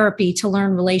be in therapy to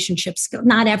learn relationship skills.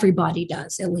 Not everybody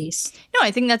does, at least. No,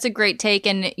 I think that's a great take.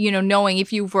 And, knowing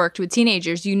if you've worked with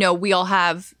teenagers, we all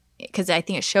have, because I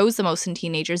think it shows the most in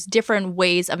teenagers, different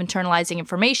ways of internalizing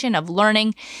information, of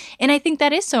learning. And I think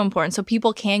that is so important. So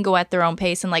people can go at their own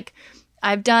pace. And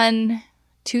I've done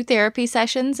 2 therapy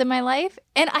sessions in my life,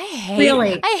 and I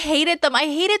hated them.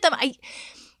 I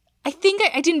think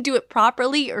I didn't do it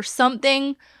properly or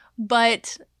something,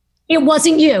 but it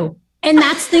wasn't you. And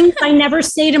that's things I never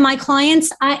say to my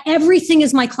clients. Everything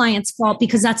is my client's fault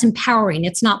because that's empowering.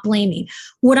 It's not blaming.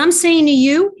 What I'm saying to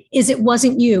you is it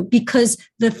wasn't you, because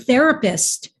the therapy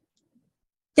is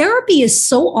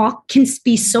can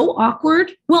be so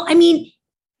awkward. Well, I mean,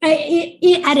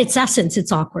 at its essence,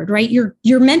 it's awkward, right?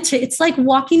 You're meant to, it's like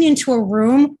walking into a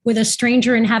room with a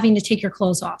stranger and having to take your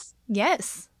clothes off.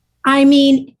 Yes. I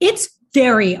mean, it's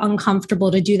very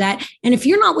uncomfortable to do that. And if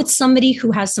you're not with somebody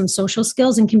who has some social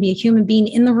skills and can be a human being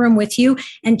in the room with you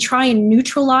and try and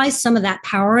neutralize some of that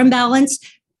power imbalance,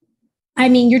 I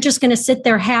mean, you're just going to sit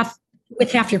there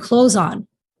with half your clothes on,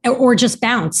 or just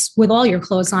bounce with all your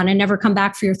clothes on and never come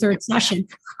back for your third session.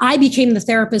 I became the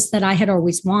therapist that I had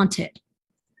always wanted.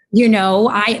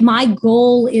 My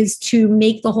goal is to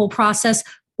make the whole process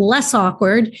less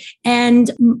awkward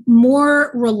and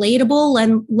more relatable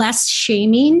and less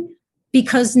shaming,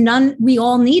 because we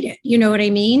all need it. You know what I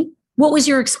mean? What was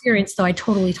your experience, though? I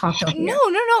totally talked over you. No.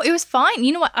 It was fine.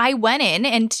 You know what? I went in,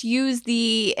 and to use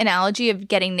the analogy of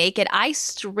getting naked, I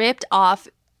stripped off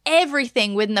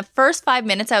everything within the first 5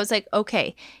 minutes. I was like,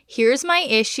 okay, here's my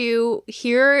issue.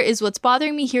 Here is what's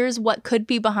bothering me. Here's what could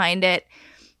be behind it.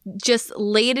 Just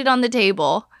laid it on the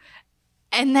table.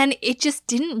 And then it just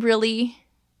didn't really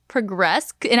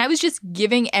progress. And I was just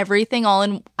giving everything all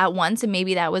in at once. And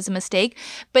maybe that was a mistake.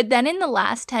 But then in the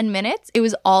last 10 minutes, it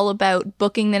was all about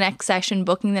booking the next session.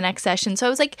 So I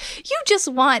was like, you just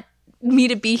want me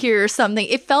to be here or something.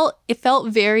 It felt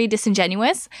very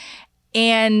disingenuous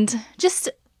and just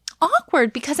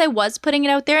awkward because I was putting it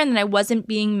out there and then I wasn't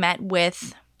being met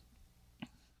with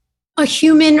a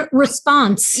human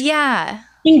response. Yeah.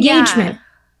 Engagement.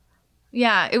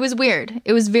 Yeah, it was weird.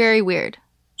 It was very weird.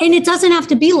 And it doesn't have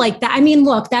to be like that. I mean,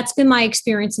 look, that's been my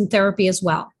experience in therapy as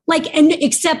well. And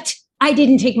except I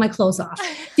didn't take my clothes off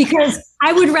because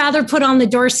I would rather put on the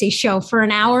Darcy show for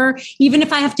an hour, even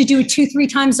if I have to do it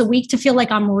 2-3 times a week to feel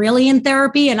like I'm really in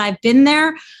therapy and I've been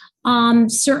there.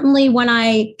 Certainly when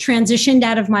I transitioned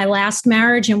out of my last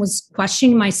marriage and was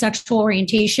questioning my sexual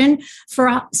orientation for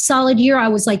a solid year, I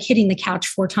was like hitting the couch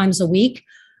 4 times a week.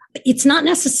 It's not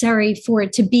necessary for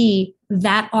it to be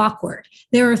that awkward.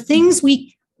 There are things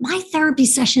my therapy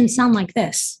sessions sound like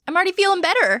this. I'm already feeling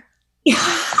better.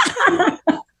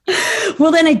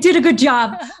 Well, then I did a good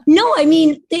job. No, I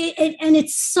mean, and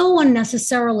it's so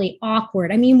unnecessarily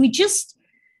awkward. I mean,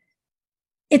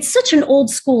 it's such an old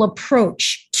school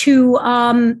approach to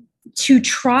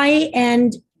try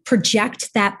and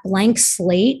project that blank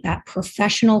slate, that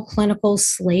professional clinical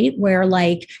slate where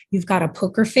like you've got a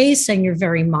poker face and you're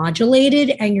very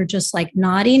modulated and you're just like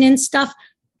nodding and stuff.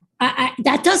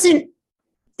 That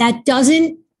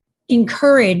doesn't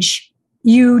encourage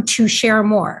you to share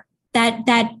more.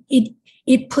 That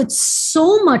it puts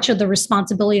so much of the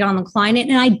responsibility on the client.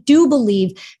 And I do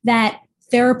believe that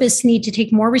therapists need to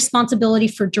take more responsibility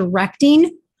for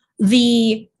directing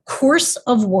the course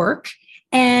of work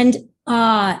and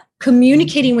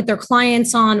communicating with their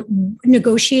clients on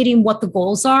negotiating what the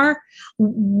goals are,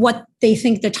 what they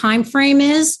think the time frame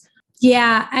is.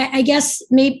 Yeah, I guess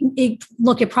maybe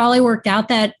it probably worked out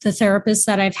that the therapists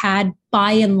that I've had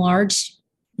by and large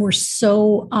were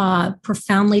so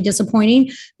profoundly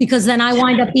disappointing because then I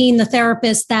wind up being the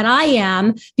therapist that I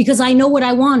am because I know what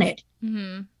I wanted.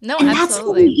 Mm-hmm. No, and absolutely. That's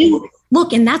what we do.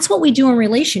 Look, and that's what we do in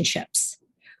relationships.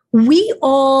 We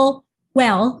all,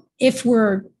 well, if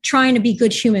we're trying to be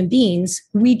good human beings,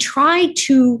 we try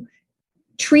to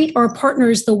treat our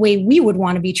partners the way we would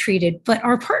want to be treated, but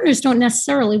our partners don't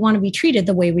necessarily want to be treated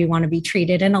the way we want to be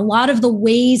treated. And a lot of the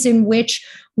ways in which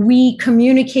we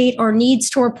communicate our needs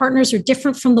to our partners are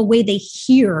different from the way they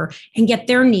hear and get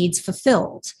their needs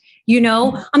fulfilled. You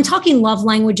know, I'm talking love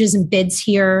languages and bids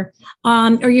here.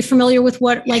 Are you familiar with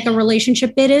what like a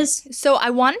relationship bid is? So I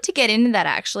wanted to get into that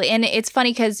actually. And it's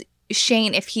funny because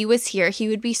Shane, if he was here, he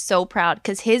would be so proud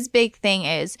because his big thing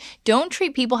is don't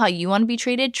treat people how you want to be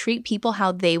treated, treat people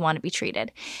how they want to be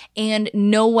treated and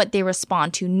know what they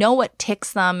respond to, know what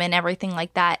ticks them and everything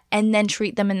like that, and then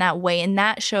treat them in that way. And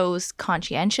that shows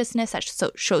conscientiousness, that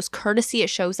shows courtesy, it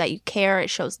shows that you care, it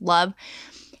shows love.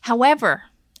 However,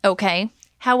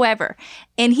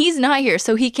 and he's not here,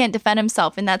 so he can't defend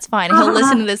himself, and that's fine. He'll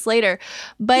listen to this later.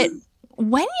 But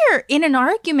when you're in an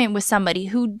argument with somebody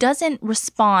who doesn't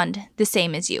respond the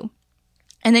same as you,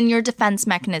 and then your defense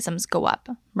mechanisms go up,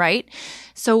 right?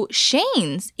 So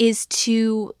Shane's is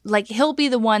to, like, he'll be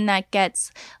the one that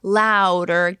gets loud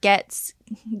or gets,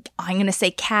 I'm going to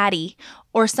say catty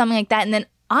or something like that. And then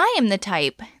I am the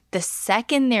type, the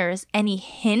second there's any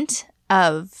hint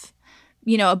of,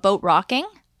 a boat rocking,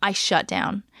 I shut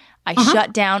down.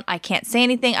 Shut down. I can't say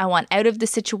anything. I want out of the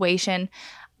situation.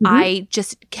 I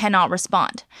just cannot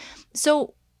respond.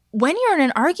 So when you're in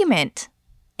an argument,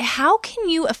 how can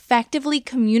you effectively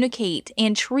communicate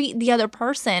and treat the other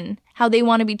person how they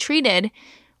want to be treated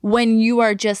when you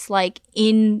are just like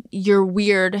in your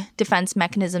weird defense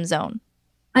mechanism zone?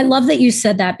 I love that you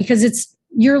said that because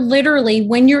you're literally,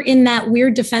 when you're in that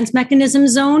weird defense mechanism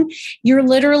zone, you're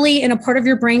literally in a part of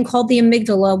your brain called the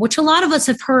amygdala, which a lot of us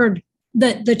have heard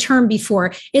the term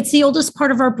before. It's the oldest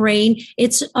part of our brain.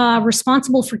 It's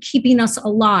responsible for keeping us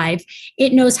alive.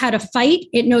 It knows how to fight,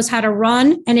 it knows how to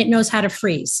run, and it knows how to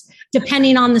freeze,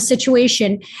 depending on the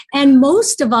situation. And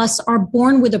most of us are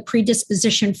born with a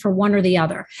predisposition for one or the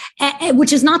other,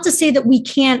 which is not to say that we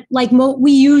can't,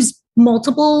 we use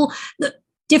multiple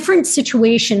different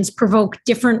situations provoke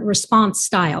different response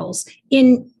styles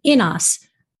in us.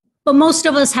 But most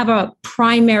of us have a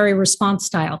primary response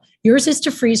style. Yours is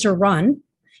to freeze or run.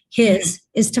 His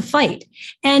is to fight.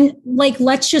 And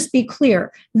let's just be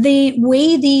clear. The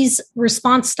way these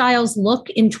response styles look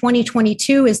in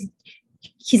 2022 is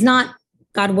he's not,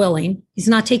 God willing, he's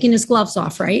not taking his gloves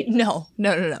off, right? No.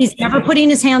 He's never putting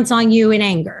his hands on you in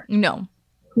anger.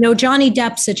 No Johnny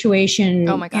Depp situation.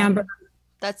 Oh my God. Amber.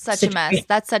 That's such a mess.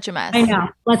 That's such a mess. I know.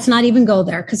 Let's not even go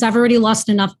there because I've already lost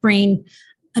enough brain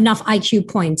enough IQ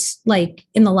points like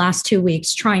in the last 2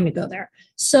 weeks trying to go there.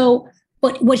 So,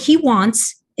 but what he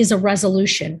wants is a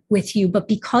resolution with you. But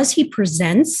because he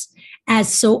presents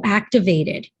as so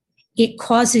activated, it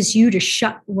causes you to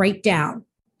shut right down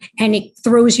and it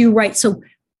throws you right. So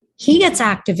he gets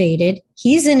activated.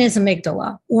 He's in his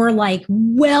amygdala or like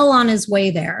well on his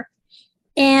way there.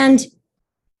 And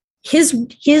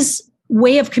his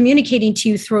way of communicating to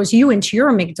you throws you into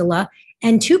your amygdala.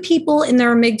 And two people in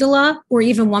their amygdala, or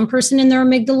even one person in their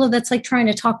amygdala, that's like trying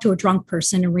to talk to a drunk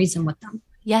person and reason with them.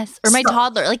 Yes. Or my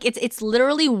toddler. Like it's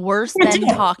literally worse than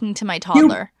talking to my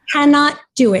toddler. You cannot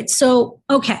do it. So,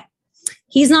 okay.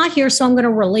 He's not here, so I'm going to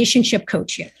relationship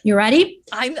coach you. You ready?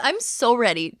 I'm so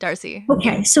ready, Darcy.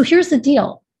 Okay. So here's the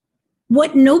deal.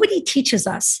 What nobody teaches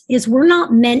us is we're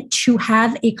not meant to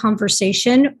have a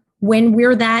conversation when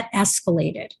we're that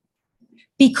escalated,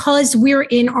 because we're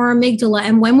in our amygdala.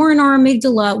 And when we're in our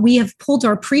amygdala, we have pulled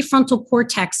our prefrontal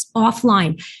cortex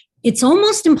offline. It's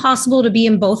almost impossible to be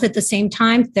in both at the same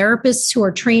time. Therapists who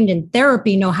are trained in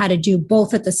therapy know how to do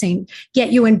both at the same,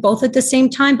 get you in both at the same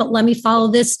time. But let me follow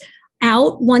this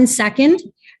out 1 second.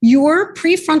 Your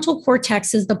prefrontal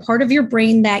cortex is the part of your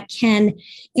brain that can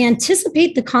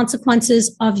anticipate the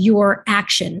consequences of your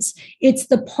actions. It's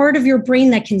the part of your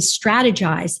brain that can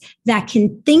strategize, that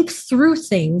can think through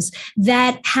things,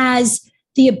 that has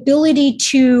the ability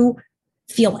to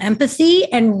feel empathy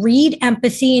and read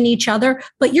empathy in each other.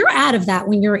 But you're out of that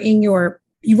when you're in your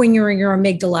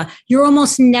amygdala. You're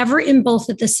almost never in both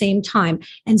at the same time.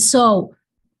 And so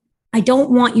I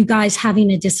don't want you guys having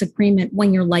a disagreement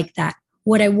when you're like that.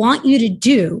 What I want you to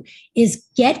do is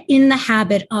get in the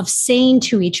habit of saying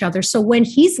to each other. So when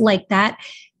he's like that,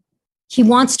 he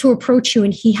wants to approach you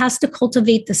and he has to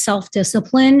cultivate the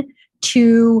self-discipline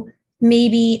to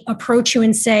maybe approach you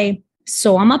and say,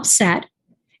 so I'm upset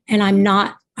and I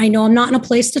know I'm not in a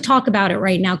place to talk about it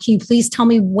right now. Can you please tell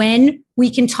me when we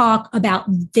can talk about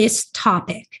this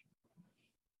topic?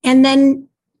 And then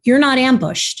you're not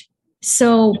ambushed.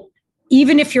 So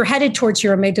even if you're headed towards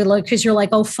your amygdala, because you're like,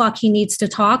 oh, fuck, he needs to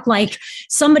talk. Like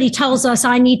somebody tells us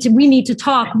we need to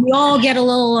talk. We all get a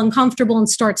little uncomfortable and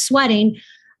start sweating,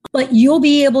 but you'll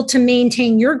be able to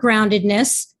maintain your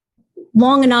groundedness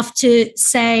long enough to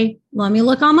say, let me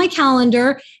look on my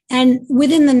calendar. And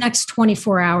within the next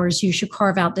 24 hours, you should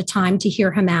carve out the time to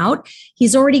hear him out.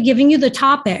 He's already giving you the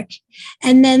topic.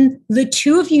 And then the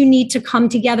two of you need to come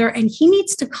together and he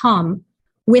needs to come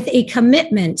with a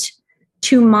commitment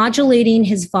to modulating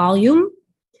his volume,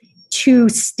 to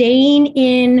staying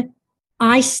in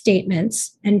I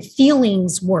statements and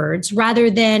feelings words rather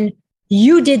than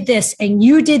you did this and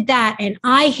you did that and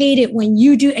I hate it when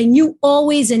you do and you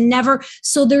always and never.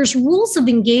 So there's rules of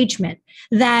engagement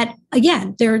that,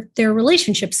 again, they're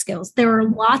relationship skills. There are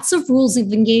lots of rules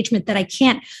of engagement that I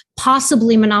can't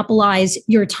possibly monopolize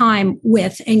your time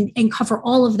with and cover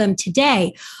all of them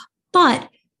today. But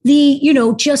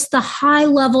just the high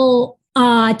level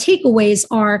takeaways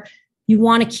are, you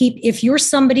want to keep, if you're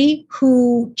somebody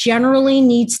who generally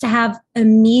needs to have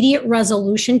immediate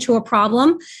resolution to a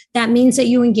problem, that means that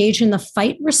you engage in the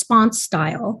fight response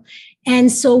style. And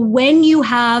so when you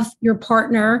have your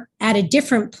partner at a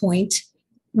different point,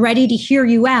 ready to hear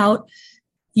you out,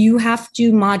 you have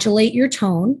to modulate your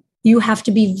tone. You have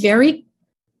to be very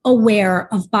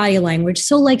aware of body language.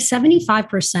 So like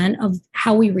 75% of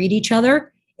how we read each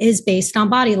other is based on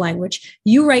body language.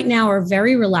 You right now are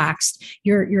very relaxed.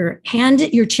 Your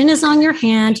chin is on your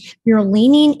hand. You're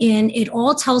leaning in. It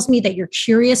all tells me that you're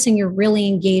curious and you're really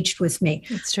engaged with me.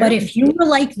 But if you were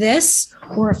like this,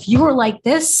 or if you were like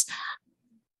this,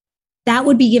 that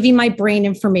would be giving my brain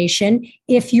information.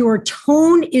 If your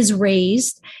tone is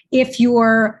raised, if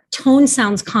your tone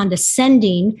sounds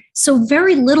condescending, so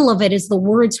very little of it is the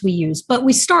words we use, but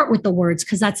we start with the words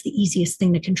because that's the easiest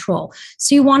thing to control.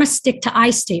 So you want to stick to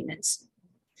I statements.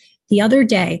 The other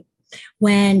day,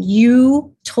 when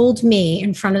you told me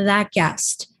in front of that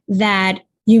guest that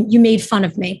you made fun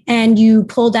of me and you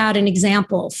pulled out an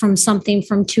example from something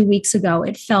from 2 weeks ago,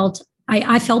 I felt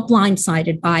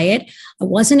blindsided by it. I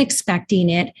wasn't expecting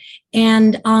it.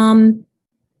 And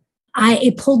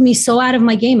it pulled me so out of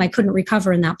my game, I couldn't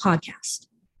recover in that podcast.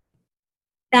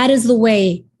 That is the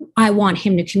way I want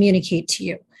him to communicate to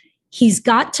you. He's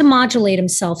got to modulate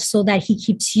himself so that he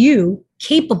keeps you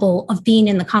capable of being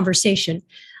in the conversation.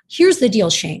 Here's the deal,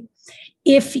 Shane.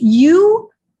 If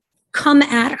you come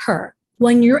at her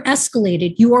when you're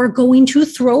escalated, you are going to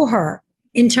throw her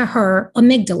into her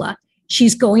amygdala.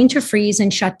 She's going to freeze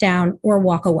and shut down or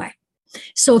walk away.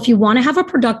 So if you want to have a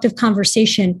productive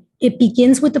conversation, it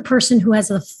begins with the person who has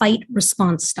a fight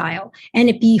response style. And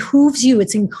it behooves you,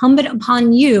 it's incumbent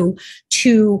upon you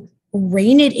to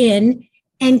rein it in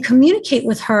and communicate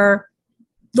with her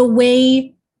the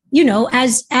way,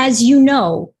 as you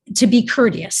know, to be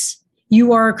courteous.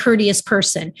 You are a courteous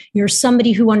person. You're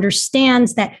somebody who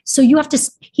understands that. So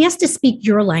he has to speak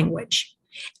your language.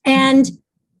 And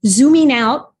zooming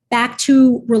out back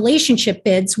to relationship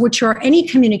bids, which are any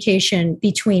communication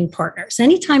between partners.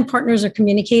 Anytime partners are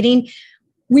communicating,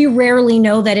 we rarely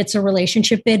know that it's a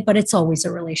relationship bid, but it's always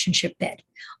a relationship bid.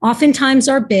 Oftentimes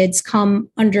our bids come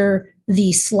under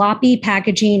the sloppy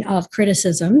packaging of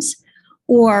criticisms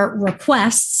or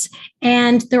requests,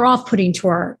 and they're off-putting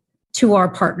to our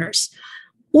partners.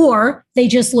 Or they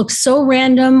just look so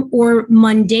random or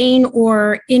mundane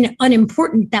or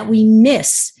unimportant that we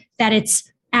miss that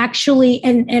it's actually,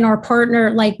 and our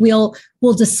partner, like we'll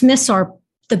dismiss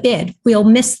the bid. We'll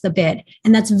miss the bid.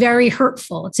 And that's very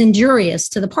hurtful. It's injurious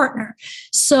to the partner.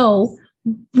 So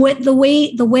the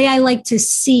way I like to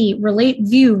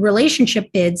view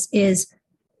relationship bids is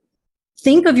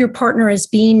think of your partner as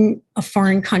being a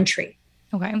foreign country.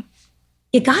 Okay.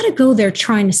 You got to go there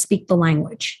trying to speak the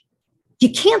language.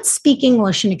 You can't speak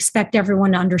English and expect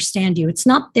everyone to understand you. It's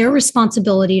not their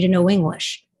responsibility to know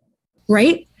English,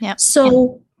 right? Yeah.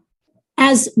 So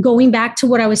as going back to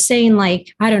what I was saying,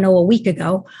 a week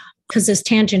ago, because this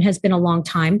tangent has been a long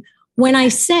time, when I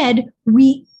said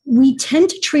we tend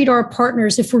to treat our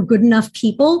partners, if we're good enough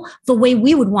people, the way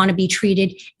we would want to be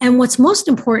treated. And what's most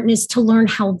important is to learn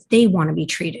how they want to be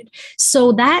treated.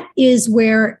 So that is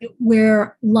where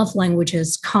love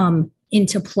languages come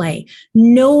into play,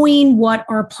 knowing what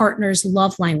our partner's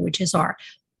love languages are,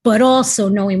 but also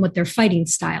knowing what their fighting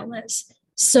style is.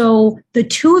 So the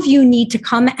two of you need to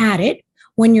come at it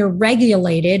when you're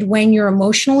regulated, when you're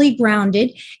emotionally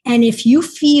grounded. And if you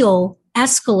feel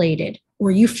escalated or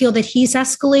you feel that he's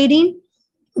escalating,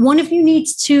 one of you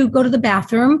needs to go to the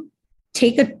bathroom,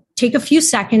 take a few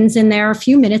seconds in there, a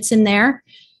few minutes in there,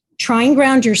 try and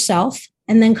ground yourself,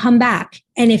 and then come back.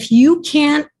 And if you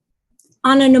can't,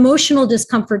 on an emotional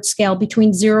discomfort scale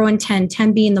between 0 and 10,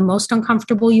 10 being the most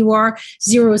uncomfortable you are,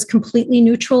 0 is completely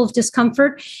neutral of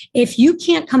discomfort. If you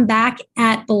can't come back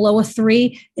at below a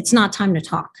 3, it's not time to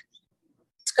talk.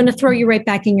 It's going to throw you right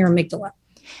back in your amygdala.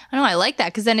 I know, I like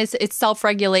that, because then it's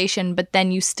self-regulation, but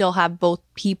then you still have both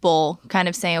people kind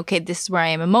of saying, okay, this is where I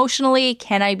am emotionally.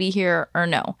 Can I be here or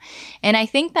no? And I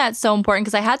think that's so important,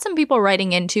 because I had some people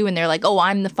writing in too, and they're like, oh,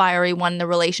 I'm the fiery one in the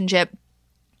relationship.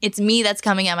 It's me that's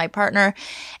coming at my partner.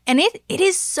 And it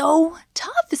is so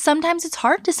tough. Sometimes it's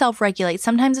hard to self-regulate.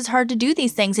 Sometimes it's hard to do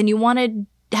these things, and you want to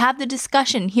have the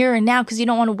discussion here and now because you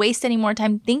don't want to waste any more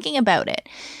time thinking about it.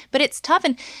 But it's tough.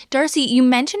 And Darcy, you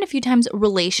mentioned a few times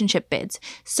relationship bids.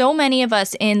 So many of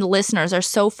us and listeners are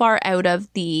so far out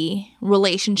of the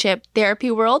relationship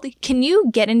therapy world. Can you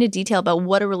get into detail about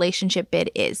what a relationship bid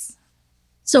is?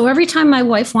 So every time my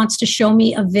wife wants to show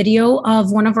me a video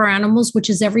of one of our animals, which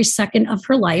is every second of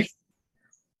her life,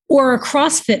 or a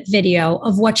CrossFit video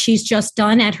of what she's just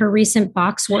done at her recent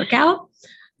box workout,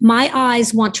 my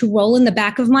eyes want to roll in the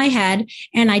back of my head,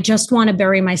 and I just want to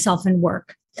bury myself in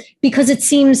work because it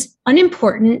seems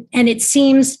unimportant and it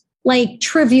seems like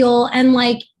trivial and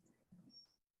like,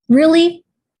 really?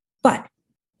 But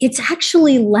it's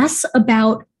actually less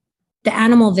about the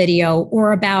animal video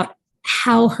or about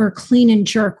how her clean and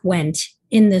jerk went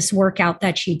in this workout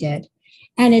that she did.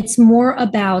 And it's more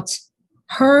about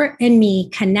her and me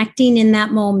connecting in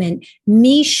that moment,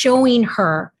 me showing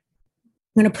her,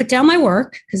 I'm going to put down my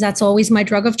work because that's always my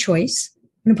drug of choice.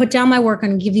 I'm going to put down my work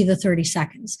and give you the 30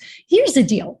 seconds. Here's the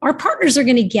deal. Our partners are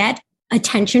going to get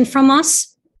attention from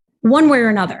us one way or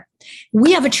another.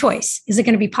 We have a choice. Is it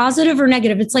going to be positive or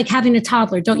negative? It's like having a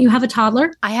toddler. Don't you have a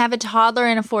toddler? I have a toddler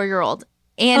and a 4-year-old.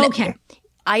 And okay.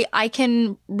 I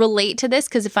can relate to this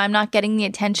because if I'm not getting the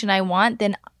attention I want,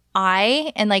 then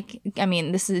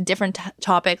this is a different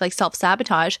topic, like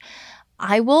self-sabotage.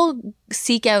 I will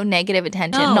seek out negative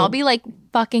attention and I'll be like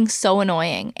fucking so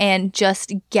annoying and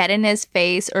just get in his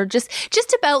face or just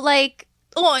about like,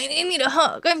 oh, I need a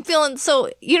hug. I'm feeling so,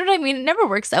 you know what I mean? It never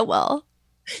works out well.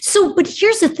 So, but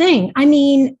here's the thing. I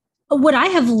mean, what I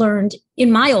have learned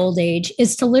in my old age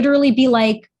is to literally be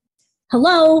like,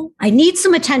 hello, I need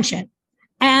some attention.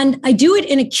 And I do it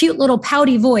in a cute little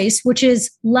pouty voice, which is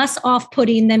less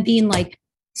off-putting than being like,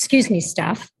 excuse me,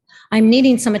 Steph, I'm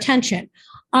needing some attention.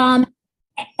 And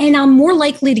I'm more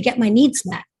likely to get my needs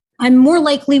met. I'm more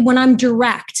likely when I'm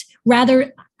direct.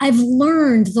 Rather, I've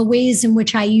learned the ways in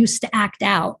which I used to act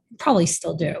out, probably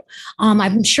still do.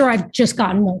 I'm sure I've just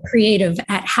gotten more creative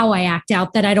at how I act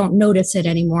out that I don't notice it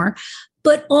anymore.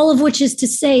 But all of which is to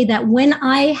say that when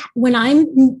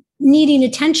I'm needing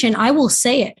attention, I will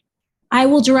say it. I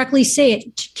will directly say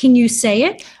it. Can you say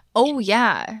it? Oh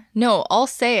yeah. No, I'll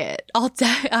say it.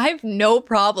 I have no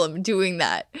problem doing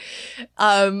that.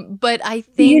 But I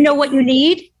Do you think know what you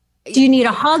need? Do you need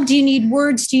a hug? Do you need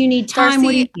words? Do you need time?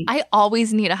 What do you Darcy, need? I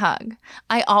always need a hug.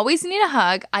 I always need a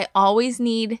hug. I always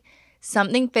need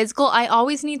something physical. I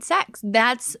always need sex.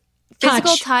 That's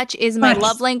physical touch is my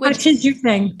love language. Touch is your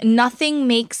thing. Nothing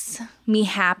makes me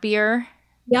happier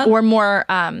Yep. or more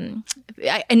and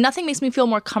nothing makes me feel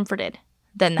more comforted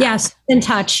than that. Yes, in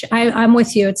touch. I'm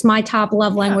with you. It's my top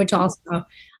love language also.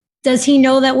 Does he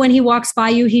know that when he walks by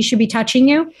you, he should be touching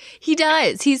you? He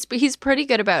does. He's pretty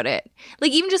good about it.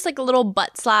 Like even just like a little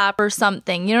butt slap or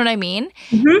something. You know what I mean?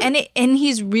 Mm-hmm. And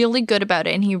he's really good about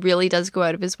it, and he really does go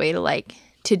out of his way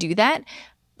to do that.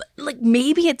 But like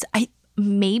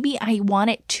maybe I want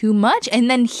it too much, and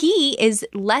then he is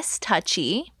less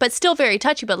touchy, but still very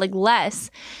touchy, but like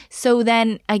less. So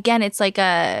then again, it's like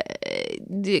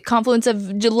the confluence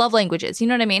of love languages. You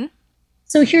know what I mean?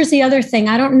 So here's the other thing.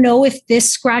 I don't know if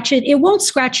this it won't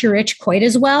scratch your itch quite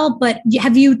as well, but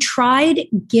have you tried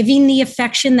giving the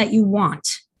affection that you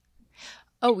want?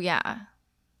 Oh, yeah.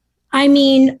 I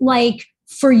mean, like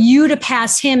for you to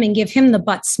pass him and give him the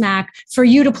butt smack, for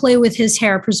you to play with his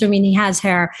hair, presuming he has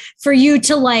hair, for you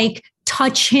to like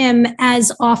touch him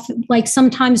as often, like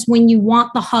sometimes when you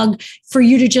want the hug, for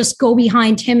you to just go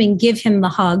behind him and give him the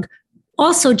hug.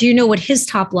 Also, do you know what his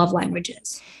top love language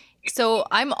is? So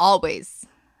I'm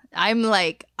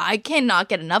like, I cannot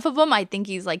get enough of him. I think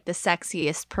he's like the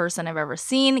sexiest person I've ever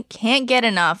seen. Can't get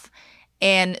enough.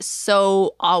 And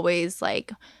so always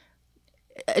like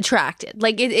attracted.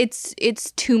 Like it's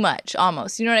too much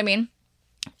almost. You know what I mean?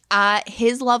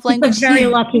 His love language. He's a very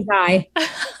lucky guy.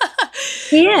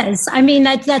 He is. I mean,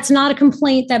 that's not a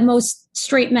complaint that most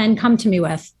straight men come to me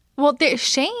with. Well,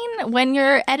 Shane, when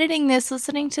you're editing this,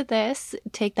 listening to this,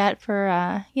 take that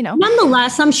for,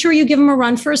 Nonetheless, I'm sure you give him a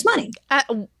run for his money.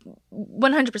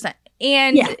 100%.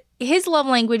 And his love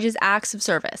language is acts of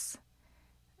service.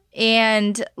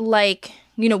 And like,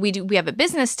 we have a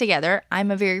business together. I'm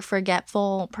a very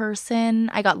forgetful person.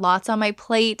 I got lots on my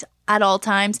plate at all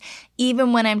times.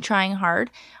 Even when I'm trying hard,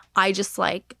 I just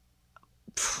like,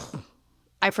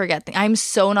 I forget things. I'm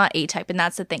so not A-type. And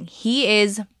that's the thing.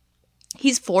 He's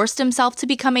forced himself to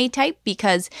become A-type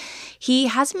because he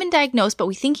hasn't been diagnosed, but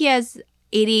we think he has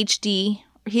ADHD.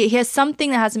 He has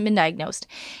something that hasn't been diagnosed.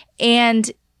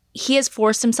 And he has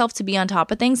forced himself to be on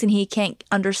top of things, and he can't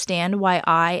understand why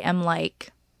I am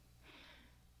like,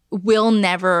 will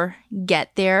never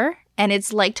get there. And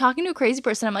it's like talking to a crazy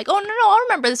person. I'm like, oh, no, I'll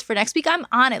remember this for next week. I'm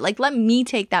on it. Like, let me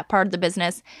take that part of the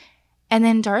business. And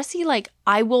then Darcy, like,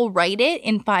 I will write it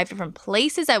in 5 different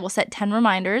places. I will set 10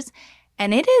 reminders,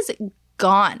 and it is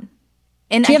gone.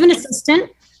 And do you have an assistant?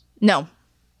 No.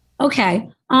 Okay.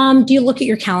 Do you look at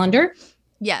your calendar?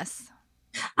 Yes.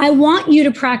 I want you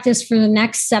to practice for the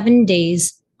next 7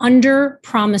 days under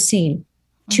promising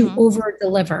to over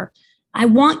deliver. I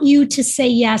want you to say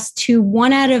yes to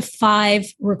 1 out of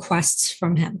 5 requests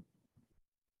from him.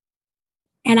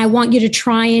 And I want you to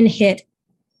try and hit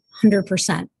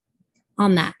 100%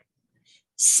 on that.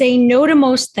 Say no to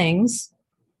most things.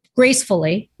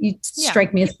 Gracefully. You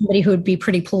strike me as somebody who would be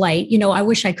pretty polite. I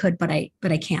wish I could, but I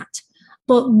can't.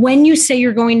 But when you say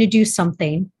you're going to do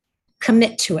something,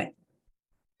 commit to it.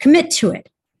 Commit to it.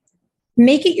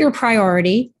 Make it your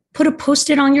priority. Put a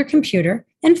Post-it on your computer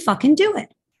and fucking do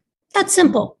it. That's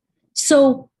simple.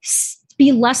 So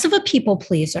be less of a people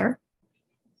pleaser.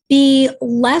 Be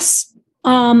less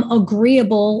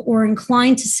agreeable or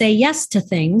inclined to say yes to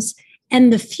things.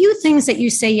 And the few things that you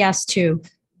say yes to,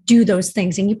 do those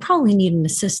things. And you probably need an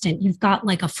assistant. You've got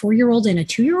like a 4-year-old and a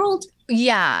 2-year-old.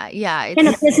 Yeah. And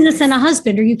a business and a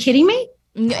husband. Are you kidding me?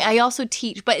 I also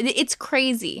teach, but it's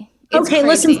crazy.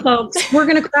 Listen, folks, we're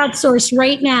going to crowdsource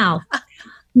right now.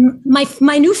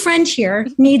 My new friend here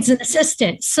needs an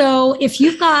assistant. So if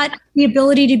you've got the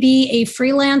ability to be a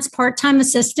freelance part-time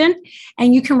assistant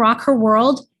and you can rock her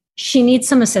world, she needs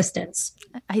some assistance.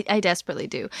 I desperately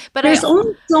do. But there's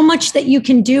only so much that you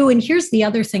can do. And here's the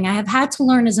other thing I have had to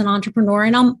learn as an entrepreneur,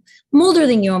 and I'm older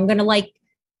than you. I'm going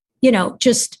to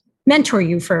just mentor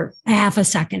you for a half a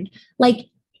second. Like,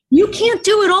 you can't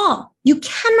do it all. You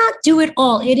cannot do it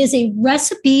all. It is a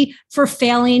recipe for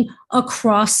failing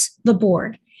across the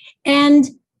board. And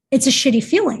it's a shitty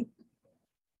feeling,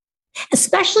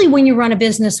 especially when you run a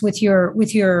business with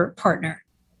your partner.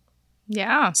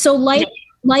 Yeah. So like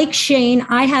Shane,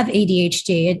 I have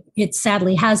ADHD. It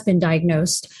sadly has been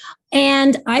diagnosed.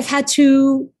 And I've had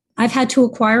to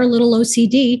acquire a little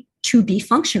OCD to be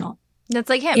functional. That's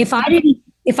like him. If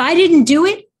I didn't do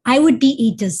it, I would be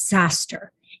a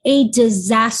disaster. a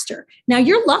disaster. Now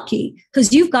you're lucky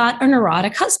because you've got a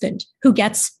neurotic husband who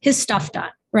gets his stuff done,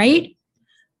 right?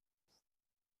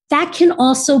 That can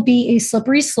also be a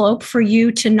slippery slope for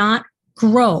you to not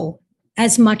grow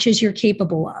as much as you're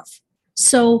capable of.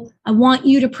 So I want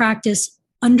you to practice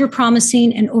under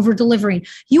promising and over delivering.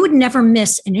 You would never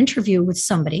miss an interview with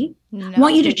somebody. No. I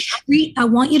want you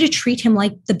to treat him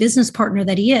like the business partner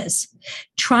that he is.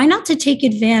 Try not to take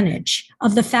advantage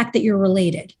of the fact that you're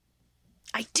related.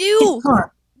 I do.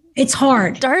 It's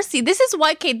hard. Darcy, this is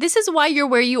why, Kate, this is why you're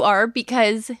where you are,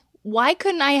 because why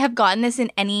couldn't I have gotten this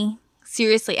in any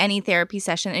therapy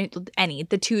session,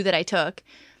 the two that I took?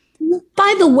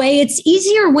 By the way, it's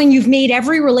easier when you've made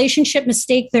every relationship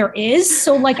mistake there is.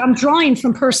 So like I'm drawing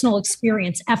from personal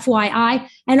experience, FYI,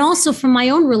 and also from my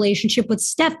own relationship with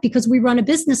Steph, because we run a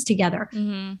business together,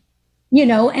 and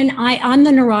I'm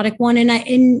the neurotic one.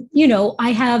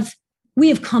 We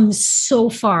have come so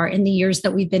far in the years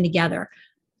that we've been together.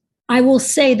 I will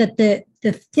say that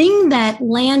the thing that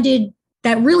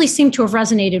really seemed to have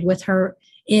resonated with her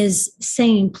is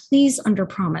saying, please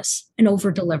underpromise and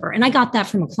overdeliver. And I got that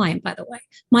from a client, by the way.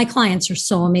 My clients are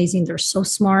so amazing. They're so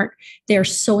smart. They're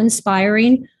so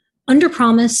inspiring.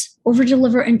 Underpromise,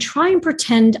 overdeliver, and try and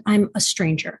pretend I'm a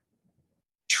stranger.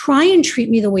 Try and treat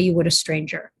me the way you would a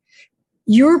stranger.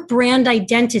 Your brand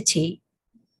identity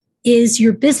is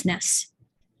your business.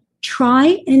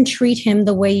 Try and treat him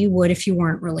the way you would if you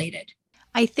weren't related.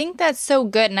 I think that's so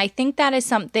good. And I think that is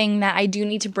something that I do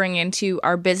need to bring into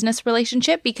our business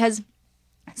relationship, because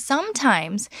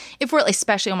sometimes if we're,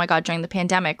 especially, oh my God, during the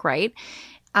pandemic, right?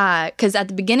 Because at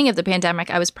the beginning of the pandemic,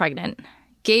 I was pregnant,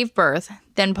 gave birth,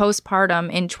 then postpartum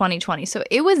in 2020. So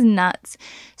it was nuts.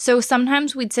 So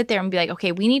sometimes we'd sit there and be like,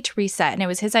 okay, we need to reset. And it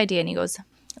was his idea. And he goes,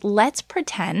 let's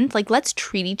pretend, let's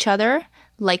treat each other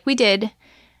like we did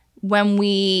when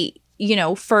we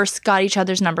first got each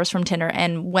other's numbers from Tinder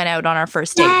and went out on our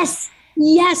first date.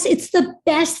 Yes. It's the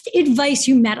best advice.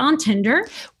 You met on Tinder.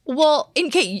 Well,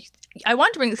 I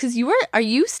want to bring this because are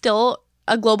you still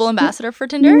a global ambassador for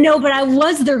Tinder? No, but I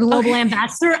was their global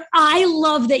ambassador. I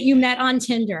love that you met on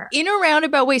Tinder. In a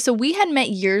roundabout way. So we had met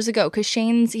years ago because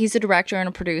he's a director and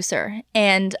a producer,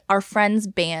 and our friend's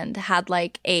band had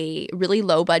a really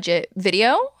low budget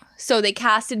video. So they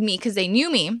casted me because they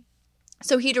knew me.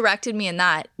 So he directed me in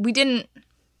that. We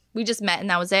just met and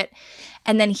that was it.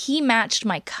 And then he matched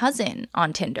my cousin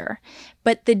on Tinder.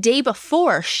 But the day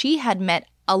before, she had met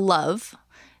a love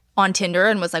on Tinder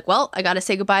and was like, well, I got to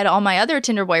say goodbye to all my other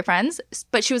Tinder boyfriends.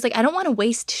 But she was like, I don't want to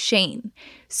waste Shane.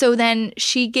 So then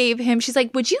she's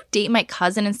like, would you date my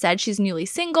cousin instead? She's newly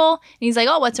single. And he's like,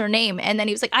 oh, what's her name? And then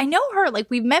he was like, I know her.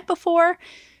 We've met before.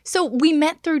 So we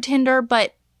met through Tinder,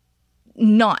 but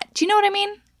not. Do you know what I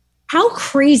mean? How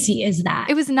crazy is that?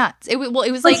 It was nuts. It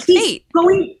was like fate.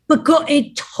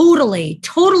 It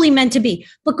totally meant to be.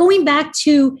 But going back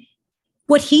to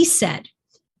what he said,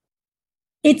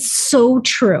 it's so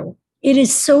true. It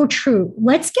is so true.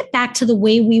 Let's get back to the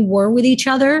way we were with each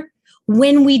other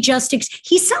when we just,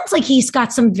 he sounds like he's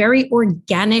got some very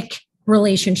organic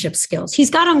relationship skills. He's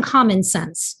got uncommon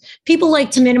sense. People like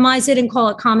to minimize it and call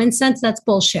it common sense. That's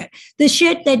bullshit. The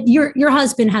shit that your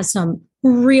husband has some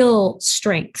real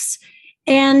strengths.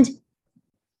 And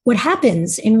what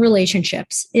happens in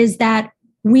relationships is that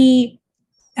when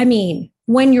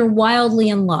you're wildly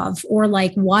in love or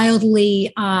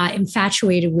wildly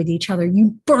infatuated with each other,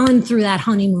 you burn through that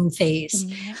honeymoon phase.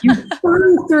 You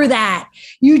burn through that.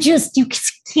 You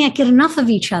can't get enough of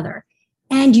each other.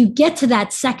 And you get to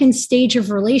that second stage of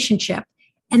relationship.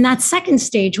 And that second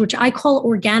stage, which I call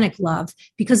organic love,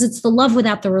 because it's the love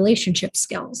without the relationship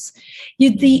skills.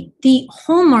 The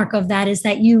hallmark of that is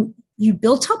that you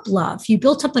built up love. You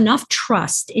built up enough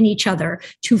trust in each other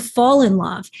to fall in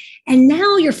love. And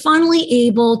now you're finally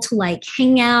able to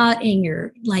hang out in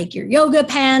your yoga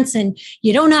pants, and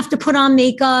you don't have to put on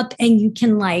makeup, and you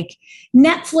can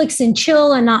Netflix and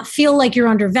chill and not feel like you're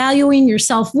undervaluing your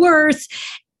self-worth.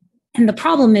 And the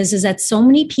problem is that so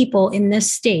many people in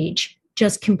this stage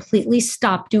just completely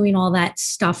stop doing all that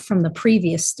stuff from the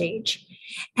previous stage.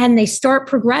 And they start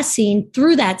progressing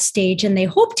through that stage, and they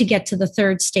hope to get to the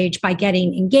third stage by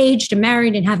getting engaged and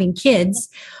married and having kids.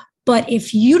 But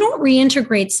if you don't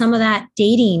reintegrate some of that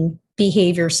dating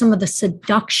behavior, some of the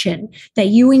seduction that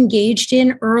you engaged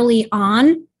in early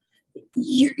on,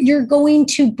 you're going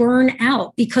to burn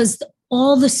out, because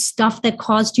all the stuff that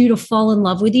caused you to fall in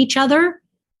love with each other,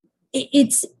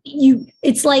 it's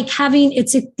like having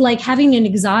an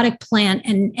exotic plant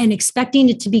and expecting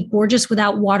it to be gorgeous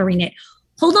without watering it.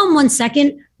 Hold on one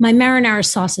second. My marinara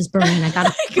sauce is burning. I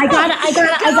gotta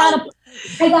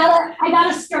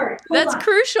stir it. That's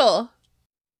crucial.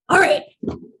 All right.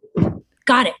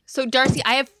 Got it. So, Darcy,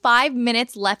 I have 5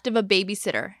 minutes left of a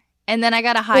babysitter, and then I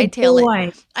got to hightail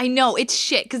it. I know, it's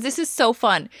shit, because this is so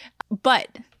fun.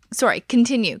 But, sorry,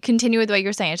 continue. Continue with what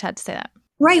you're saying. I just had to say that.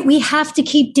 Right. We have to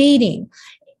keep dating.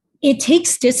 It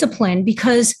takes discipline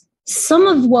because some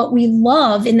of what we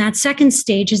love in that second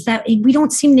stage is that we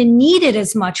don't seem to need it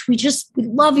as much. We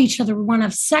love each other. We want to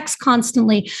have sex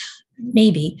constantly,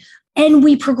 maybe. And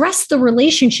we progress the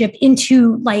relationship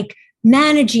into like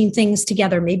managing things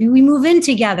together. Maybe we move in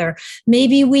together.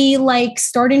 Maybe we like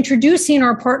start introducing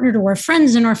our partner to our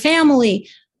friends and our family.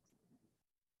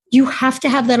 You have to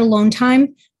have that alone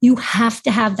time. You have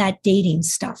to have that dating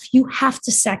stuff. You have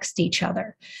to sext each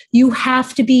other. You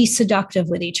have to be seductive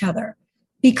with each other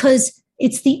because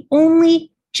it's the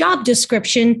only job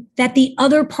description that the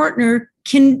other partner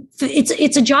can,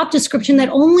 it's a job description that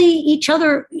only each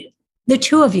other, the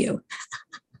two of you,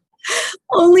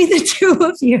 only the two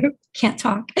of you can't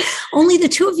talk. Only the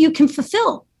two of you can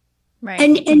fulfill. Right.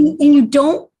 And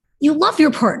you love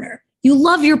your partner. You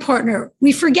love your partner.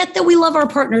 We forget that we love our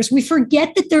partners. We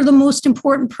forget that they're the most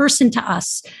important person to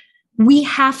us. We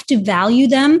have to value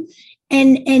them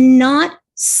and not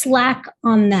slack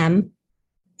on them,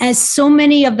 as so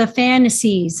many of the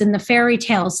fantasies and the fairy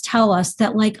tales tell us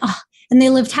that like, and they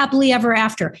lived happily ever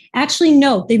after. Actually,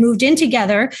 no, they moved in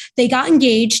together. They got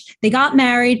engaged. They got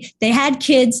married. They had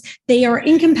kids. They are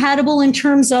incompatible in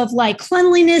terms of like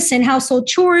cleanliness and household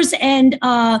chores, and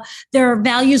their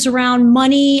values around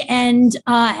money and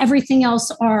everything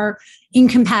else are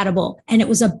incompatible. And it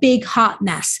was a big hot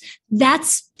mess.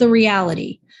 That's the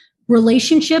reality.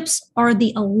 Relationships are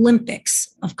the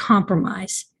Olympics of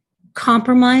compromise.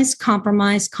 Compromise,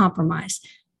 compromise, compromise.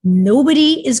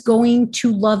 Nobody is going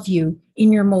to love you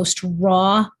in your most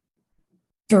raw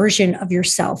version of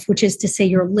yourself, which is to say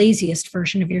your laziest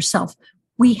version of yourself.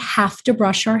 We have to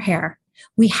brush our hair.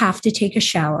 We have to take a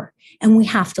shower, and we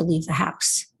have to leave the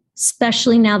house,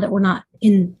 especially now that we're not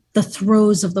in the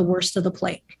throes of the worst of the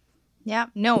plague. Yeah,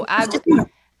 no,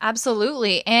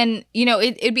 absolutely. And,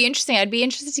 it'd be interesting. I'd be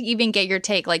interested to even get your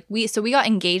take. Like we got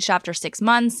engaged after 6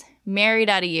 months,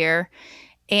 married at a year,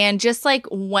 and just like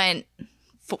went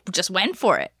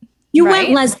for it. You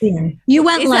went lesbian.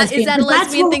 Lesbian. Is that a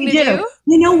lesbian thing to do?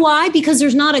 You know why? Because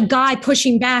there's not a guy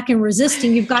pushing back and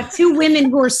resisting. You've got two women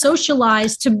who are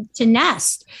socialized to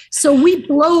nest. So we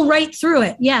blow right through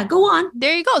it. Yeah, go on.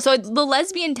 There you go. So the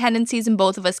lesbian tendencies in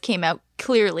both of us came out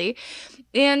clearly.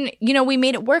 And, we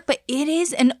made it work. But it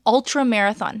is an ultra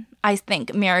marathon, I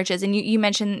think, marriages. And you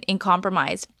mentioned in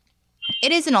compromise.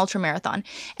 It is an ultra marathon.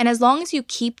 And as long as you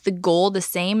keep the goal the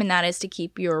same, and that is to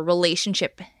keep your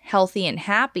relationship healthy and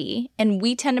happy, and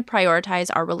we tend to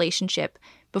prioritize our relationship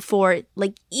before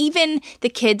like even the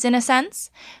kids in a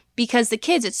sense, because the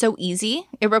kids, it's so easy.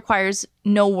 It requires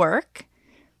no work.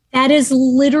 That is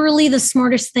literally the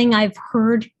smartest thing I've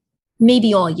heard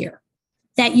maybe all year.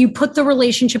 That you put the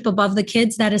relationship above the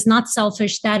kids. That is not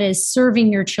selfish. That is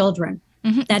serving your children.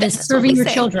 Mm-hmm. That's serving your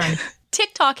children.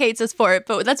 TikTok hates us for it,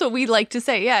 but that's what we like to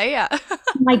say. Yeah. Oh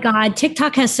my God,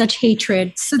 TikTok has such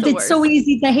hatred. So it's so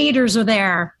easy. The haters are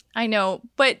there. I know,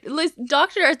 but listen,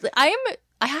 Doctor, I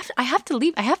have to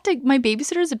leave. My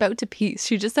babysitter is about to pee.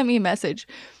 She just sent me a message.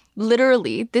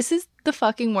 Literally, this is the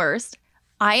fucking worst.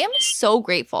 I am so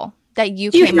grateful that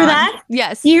you came on. You hear that?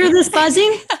 Yes. You hear this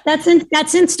buzzing? That's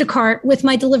Instacart with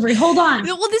my delivery. Hold on.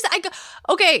 Well,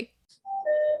 okay.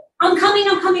 I'm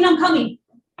coming.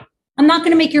 I'm not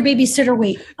going to make your babysitter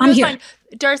wait. I'm here. Fine.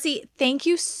 Darcy, thank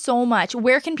you so much.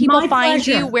 Where can people find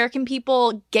you? Where can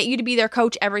people get you to be their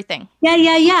coach? Everything.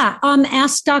 Yeah.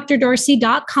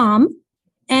 AskDrDarcy.com.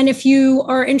 And if you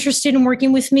are interested in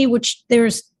working with me, which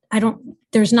there's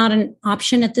not an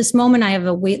option at this moment. I have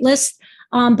a wait list.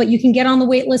 But you can get on the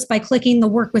wait list by clicking the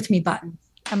work with me button.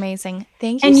 Amazing.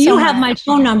 Thank you and so much. And you have my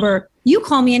phone number. You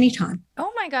call me anytime.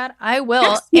 Oh my God, I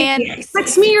will.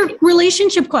 Text me your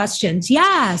relationship questions.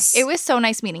 Yes. It was so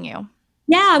nice meeting you.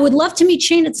 Yeah, I would love to meet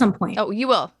Shane at some point. Oh, you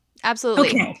will. Absolutely.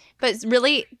 Okay. But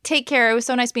really, take care. It was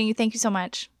so nice meeting you. Thank you so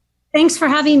much. Thanks for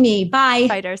having me. Bye.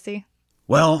 Bye, Darcy.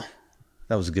 Well,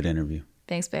 that was a good interview.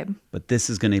 Thanks, babe. But this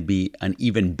is going to be an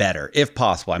even better, if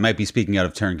possible. I might be speaking out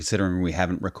of turn considering we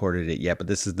haven't recorded it yet, but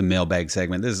this is the mailbag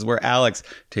segment. This is where Alex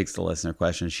takes the listener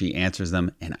questions. She answers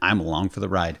them, and I'm along for the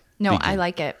ride. No, I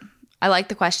like it. I like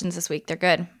the questions this week. They're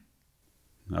good.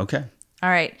 Okay. All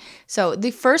right. So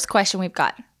the first question we've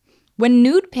got. When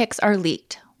nude pics are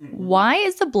leaked, why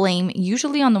is the blame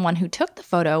usually on the one who took the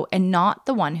photo and not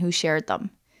the one who shared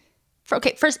them?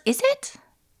 First, is it?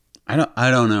 I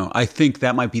don't know. I think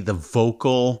that might be the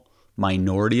vocal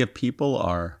minority of people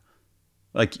are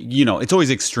Like, it's always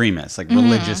extremists, like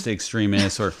religious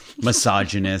extremists or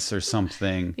misogynists or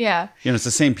something. Yeah. It's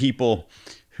the same people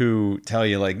who tell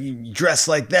you, like, you dress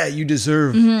like that, you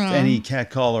deserve any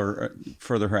catcall or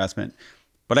further harassment.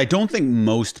 But I don't think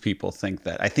most people think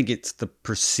that. I think it's the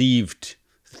perceived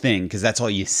thing, because that's all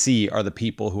you see are the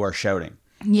people who are shouting.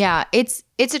 Yeah, it's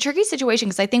a tricky situation,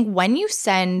 because I think when you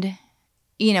send,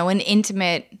 an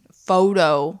intimate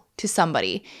photo to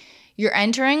somebody, you're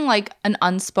entering like an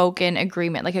unspoken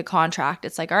agreement, like a contract.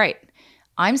 It's like, all right,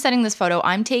 I'm sending this photo,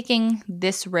 I'm taking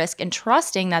this risk and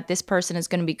trusting that this person is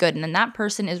going to be good. And then that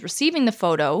person is receiving the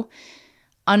photo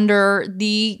under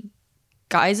the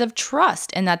guise of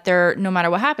trust, and that no matter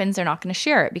what happens, they're not going to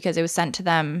share it because it was sent to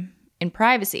them in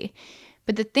privacy.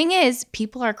 But the thing is,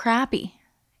 people are crappy.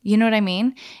 You know what I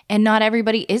mean? And not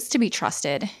everybody is to be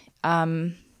trusted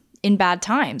in bad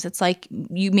times. It's like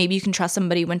maybe you can trust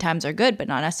somebody when times are good, but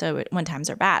not necessarily when times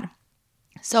are bad.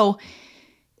 So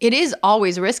it is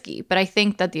always risky, but I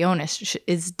think that the onus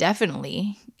is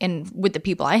definitely, and with the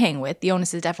people I hang with, the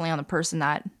onus is definitely on the person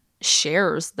that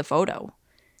shares the photo.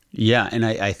 Yeah, and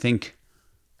I think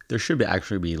there should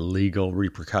actually be legal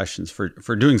repercussions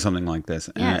for doing something like this.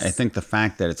 And Yes. I think the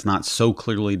fact that it's not so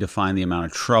clearly defined the amount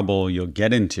of trouble you'll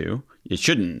get into, you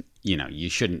shouldn't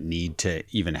need to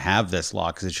even have this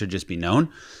law, because it should just be known.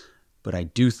 But I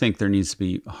do think there needs to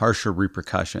be harsher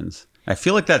repercussions. I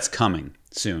feel like that's coming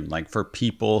soon, like for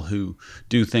people who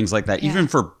do things like that, even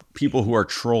for people who are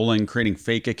trolling, creating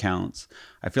fake accounts.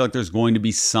 I feel like there's going to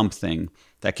be something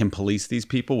that can police these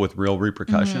people with real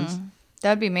repercussions.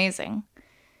 That would be amazing.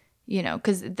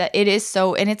 Because it is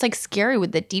so, and it's like scary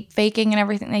with the deep faking and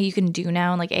everything that you can do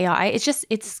now, and like AI.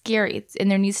 It's scary,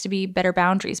 and there needs to be better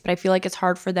boundaries. But I feel like it's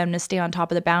hard for them to stay on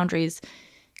top of the boundaries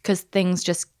because things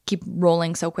just keep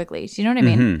rolling so quickly. Do you know what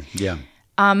I mean? Yeah.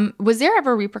 Was there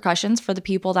ever repercussions for the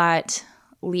people that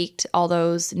leaked all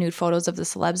those nude photos of the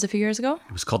celebs a few years ago?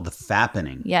 It was called the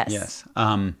fappening. Yes.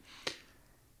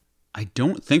 I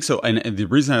don't think so. And the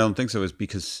reason I don't think so is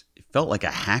because it felt like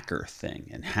a hacker thing.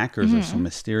 And hackers are so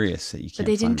mysterious that you can't But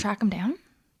they didn't track them down?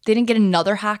 They didn't get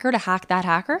another hacker to hack that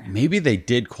hacker? Maybe they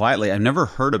did quietly. I've never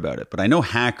heard about it. But I know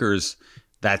hackers,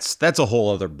 that's a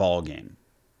whole other ball game.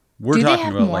 We're Do they talking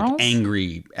have about morals? like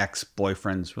angry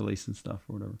ex-boyfriends releasing stuff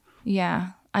or whatever. Yeah,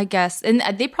 I guess. And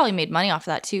they probably made money off of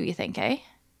that too, you think, eh?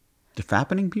 The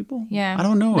fappening people? Yeah. I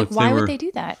don't know. Like, why would they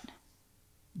do that?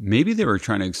 Maybe they were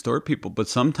trying to extort people, but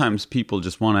sometimes people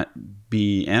just want to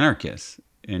be anarchists.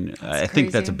 And I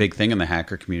think that's a big thing in the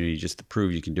hacker community, just to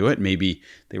prove you can do it. Maybe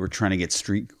they were trying to get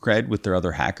street cred with their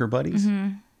other hacker buddies.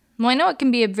 Well, I know it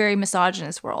can be a very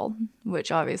misogynist world,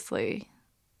 which obviously,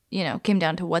 came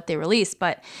down to what they released.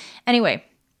 But anyway,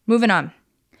 moving on.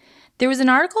 There was an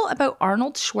article about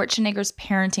Arnold Schwarzenegger's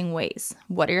parenting ways.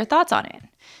 What are your thoughts on it?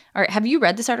 All right, have you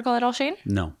read this article at all, Shane?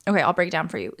 No. Okay, I'll break it down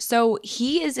for you. So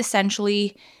he is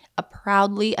essentially a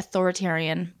proudly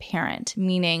authoritarian parent,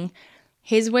 meaning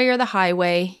his way or the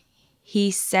highway. He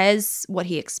says what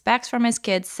he expects from his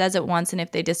kids, says it once, and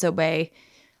if they disobey,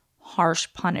 harsh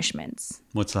punishments.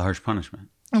 What's the harsh punishment?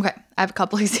 Okay, I have a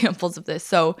couple examples of this.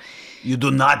 So You do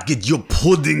not get your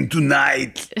pudding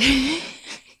tonight.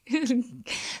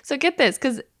 so get this,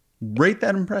 because Rate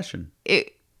that impression.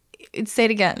 say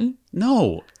it again.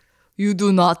 No. You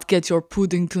do not get your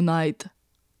pudding tonight.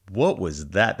 What was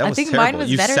that? That I was think terrible. mine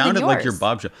was You better than sounded like your yours.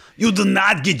 Bob Joe. You do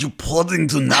not get your pudding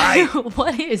tonight.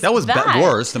 What is That was that?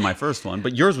 worse than my first one,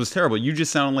 but yours was terrible. You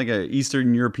just sound like an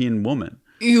Eastern European woman.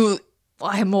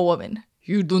 I'm a woman.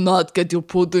 You do not get your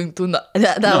pudding tonight.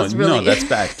 That was really... No, that's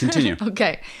bad. Continue.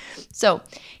 Okay. So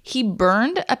he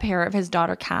burned a pair of his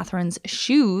daughter Catherine's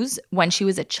shoes when she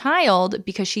was a child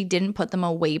because she didn't put them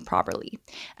away properly.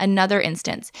 Another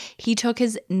instance, he took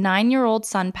his 9-year-old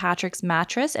son Patrick's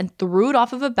mattress and threw it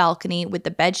off of a balcony with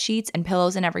the bed sheets and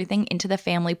pillows and everything into the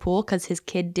family pool because his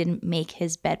kid didn't make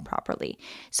his bed properly.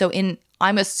 So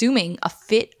I'm assuming a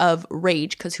fit of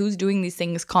rage, because who's doing these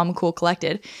things calm, cool,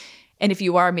 collected? And if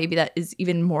you are, maybe that is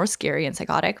even more scary and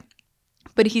psychotic.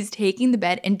 But he's taking the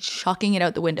bed and chucking it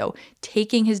out the window,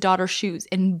 taking his daughter's shoes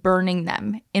and burning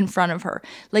them in front of her.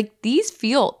 Like,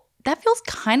 that feels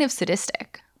kind of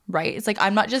sadistic, right? It's like,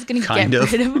 I'm not just going to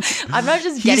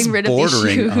getting rid of these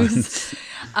shoes.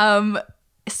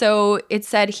 So it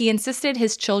said he insisted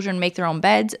his children make their own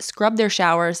beds, scrub their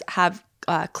showers, have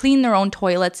clean their own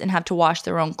toilets, and have to wash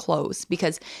their own clothes,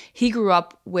 because he grew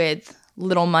up with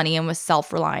little money and was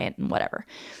self-reliant and whatever.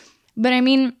 But I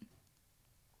mean,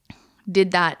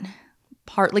 did that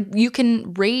part, like, you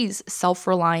can raise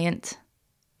self-reliant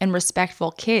and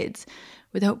respectful kids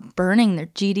without burning their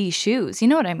GD shoes. You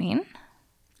know what I mean?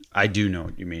 I do know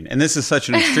what you mean. And this is such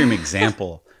an extreme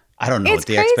example. I don't know It's what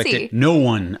the crazy. expectation. No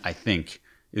one, I think,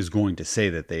 is going to say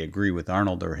that they agree with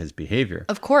Arnold or his behavior.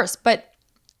 Of course, but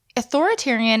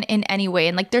authoritarian in any way,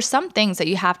 and like there's some things that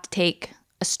you have to take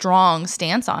a strong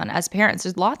stance on as parents.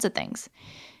 There's lots of things.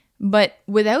 But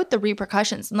without the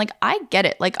repercussions, and like I get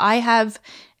it. Like I have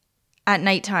at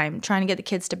nighttime trying to get the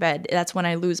kids to bed, that's when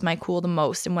I lose my cool the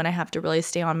most and when I have to really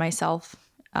stay on myself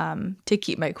to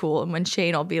keep my cool. And when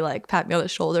Shane will be like, pat me on the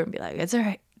shoulder and be like, it's all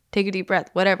right, take a deep breath,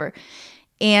 whatever.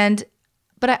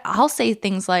 But I'll say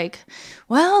things like,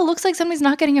 well, it looks like somebody's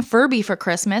not getting a Furby for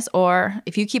Christmas, or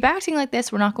if you keep acting like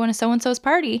this, we're not going to so-and-so's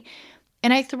party.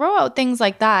 And I throw out things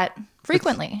like that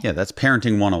frequently. That's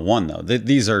parenting 101, though.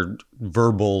 These are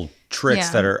verbal tricks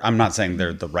that are, I'm not saying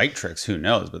they're the right tricks, who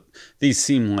knows, but these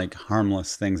seem like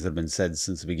harmless things that have been said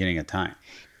since the beginning of time.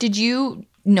 Did you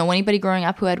know anybody growing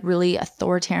up who had really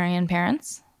authoritarian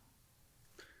parents?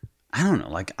 I don't know.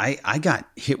 Like I got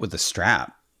hit with a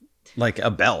strap, like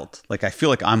a belt. Like I feel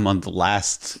like I'm on the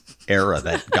last era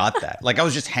that got that. Like I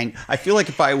was just I feel like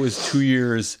if I was 2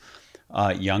 years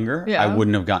younger, I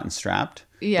wouldn't have gotten strapped.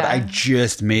 Yeah. But I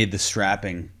just made the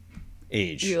strapping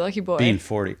age. You lucky boy. Being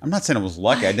 40. I'm not saying I was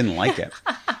lucky. I didn't like it.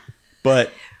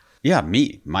 But yeah,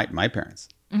 my parents.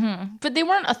 Mm-hmm. But they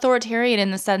weren't authoritarian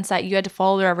in the sense that you had to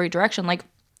follow their every direction. Like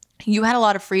you had a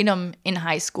lot of freedom in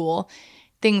high school,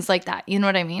 things like that. You know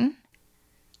what I mean?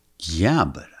 Yeah,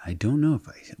 but I don't know if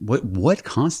what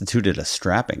constituted a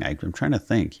strapping? I'm trying to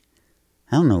think.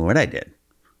 I don't know what I did.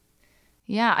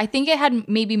 Yeah, I think it had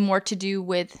maybe more to do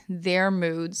with their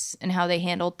moods and how they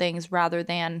handled things rather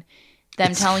than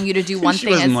them telling you to do one she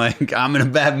thing. Wasn't like, I'm in a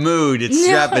bad mood. It's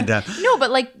strapping down. No,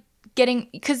 but like getting,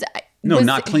 because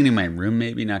not cleaning my room,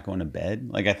 maybe not going to bed.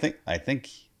 Like I think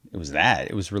it was that.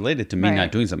 It was related to me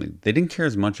not doing something. They didn't care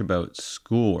as much about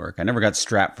schoolwork. I never got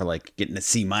strapped for like getting a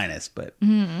C-, but.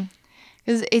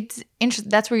 Because it's interesting.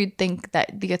 That's where you'd think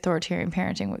that the authoritarian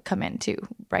parenting would come in too,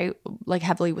 right? Like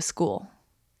heavily with school.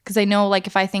 Because I know, like,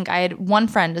 if I think I had one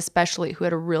friend especially who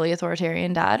had a really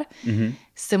authoritarian dad,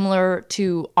 similar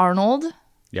to Arnold.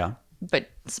 Yeah. But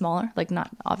smaller, like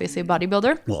not obviously a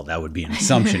bodybuilder. Well, that would be an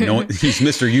assumption. No, he's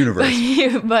Mr. Universe.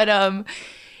 But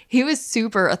he was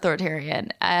super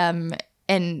authoritarian.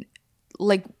 And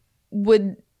like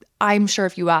I'm sure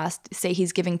if you asked, say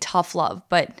he's giving tough love,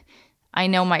 but I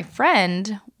know my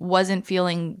friend wasn't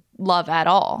feeling love at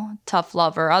all, tough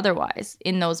love or otherwise,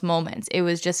 in those moments. It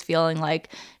was just feeling like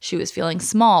she was feeling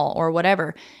small or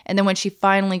whatever. And then when she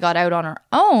finally got out on her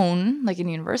own, like in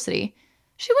university,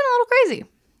 she went a little crazy.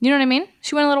 You know what I mean?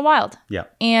 She went a little wild. Yeah.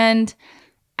 And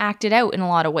acted out in a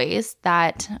lot of ways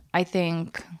that I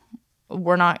think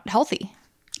were not healthy.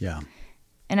 Yeah.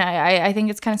 And I think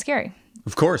it's kind of scary.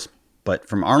 Of course. But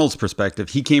from Arnold's perspective,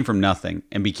 he came from nothing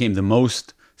and became the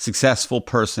most successful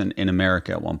person in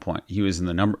America at one point. He was in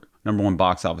the number one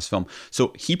box office film.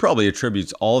 So he probably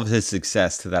attributes all of his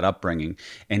success to that upbringing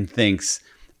and thinks,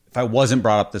 if I wasn't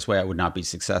brought up this way, I would not be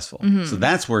successful. Mm-hmm. So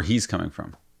that's where he's coming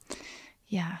from.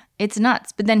 Yeah, it's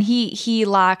nuts. But then he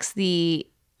lacks the,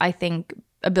 I think,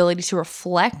 ability to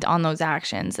reflect on those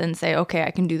actions and say, okay,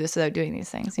 I can do this without doing these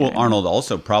things. Well, Arnold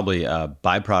also probably a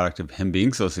byproduct of him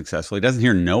being so successful. He doesn't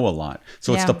hear no a lot.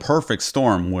 So it's the perfect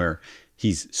storm where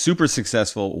he's super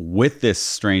successful with this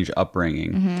strange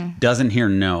upbringing, doesn't hear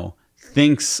no,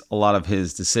 thinks a lot of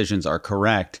his decisions are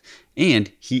correct,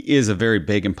 and he is a very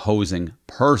big, imposing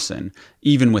person.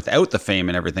 Even without the fame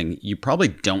and everything, you probably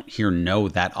don't hear no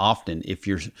that often if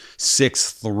you're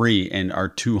 6'3" and are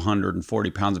 240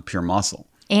 pounds of pure muscle.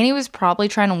 And he was probably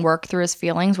trying to work through his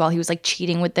feelings while he was like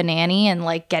cheating with the nanny and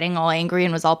like getting all angry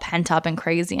and was all pent up and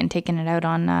crazy and taking it out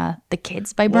on the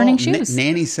kids by burning shoes.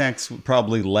 Nanny sex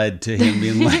probably led to him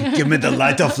being like, give me the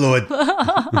lighter fluid.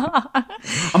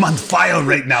 I'm on fire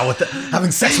right now with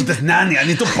having sex with this nanny. I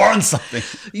need to burn something.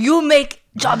 You make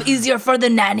job easier for the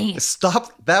nanny.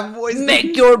 Stop that voice.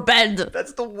 Make your bed.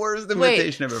 That's the worst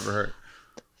imitation I've ever heard.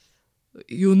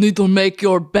 You need to make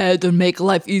your bed and make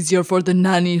life easier for the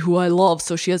nanny who I love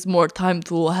so she has more time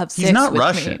to have sex with me. He's not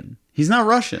Russian. He's not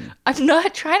Russian. I'm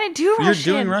not trying to do Russian.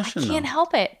 You're doing Russian, I can't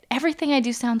help it. Everything I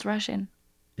do sounds Russian.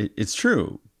 It's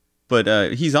true.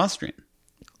 But he's Austrian.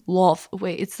 Love.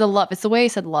 Wait, it's the love. It's the way I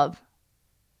said love.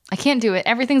 I can't do it.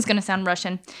 Everything's going to sound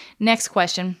Russian. Next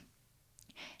question.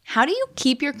 How do you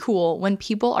keep your cool when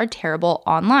people are terrible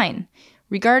online?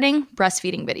 Regarding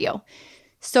breastfeeding video.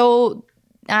 So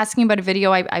asking about a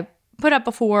video I put up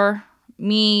before,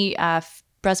 me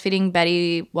breastfeeding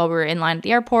Betty while we were in line at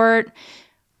the airport,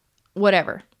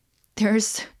 whatever.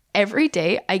 There's every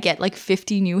day I get like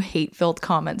 50 new hate-filled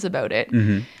comments about it.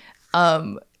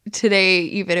 Mm-hmm. Today,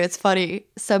 even it's funny,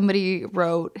 somebody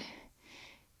wrote,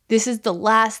 this is the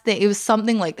last thing. It was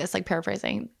something like this, like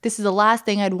paraphrasing. This is the last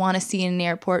thing I'd want to see in an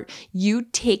airport. You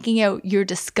taking out your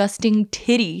disgusting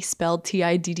titty, spelled Tiddy.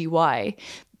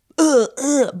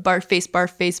 Barf face, barf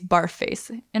face, barf face.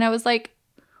 And I was like,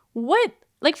 what?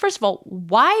 Like, first of all,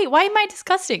 why am I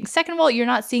disgusting? Second of all, you're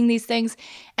not seeing these things.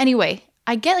 Anyway,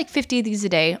 I get like 50 of these a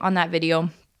day on that video.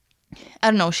 I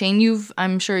don't know, Shane,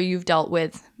 I'm sure you've dealt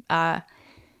with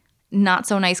not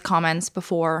so nice comments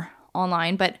before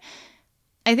online, but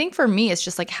I think for me, it's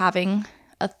just like having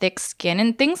a thick skin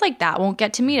and things like that won't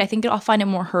get to me. I think I'll find it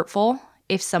more hurtful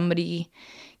if somebody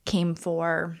came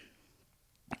for,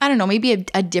 I don't know, maybe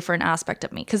a different aspect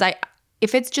of me. Because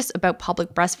if it's just about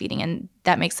public breastfeeding and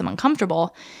that makes them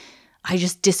uncomfortable, I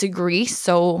just disagree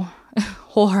so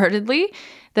wholeheartedly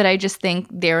that I just think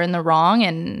they're in the wrong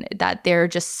and that they're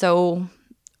just so,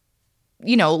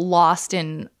 lost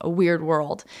in a weird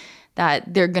world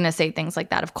that they're going to say things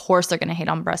like that. Of course, they're going to hate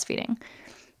on breastfeeding.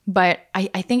 But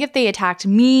I think if they attacked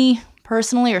me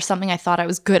personally or something I thought I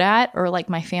was good at or like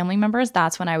my family members,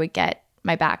 that's when I would get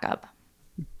my back up.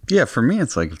 Yeah, for me,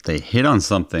 it's like if they hit on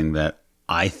something that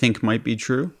I think might be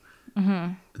true,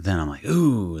 then I'm like,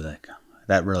 ooh,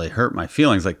 that really hurt my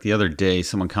feelings. Like the other day,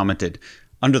 someone commented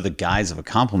under the guise of a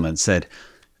compliment said,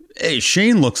 hey,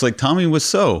 Shane looks like Tommy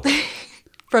Wiseau.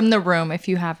 From The Room, if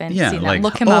you haven't seen like, that.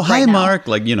 Look him up hi, right now. Mark.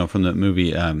 Like, from the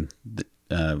movie,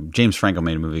 James Franco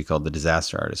made a movie called The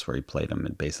Disaster Artist where he played him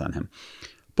and based on him.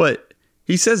 But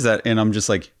he says that, and I'm just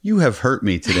like, you have hurt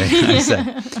me today. I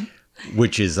said,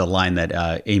 which is a line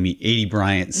that Amy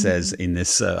Bryant says in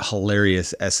this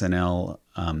hilarious SNL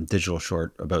digital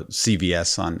short about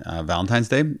CVS on Valentine's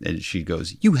Day. And she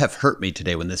goes, you have hurt me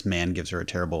today, when this man gives her a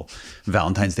terrible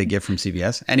Valentine's Day gift from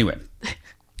CVS. Anyway,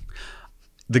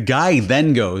 the guy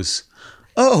then goes,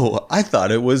 oh, I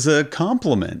thought it was a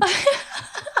compliment.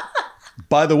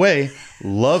 By the way,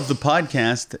 love the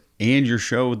podcast and your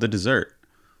show with the dessert.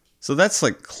 So that's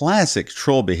like classic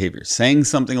troll behavior. Saying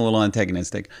something a little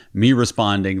antagonistic, me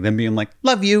responding, then being like,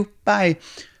 love you, bye.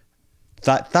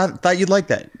 Thought you'd like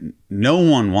that. No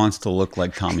one wants to look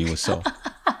like Tommy Wiseau.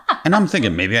 And I'm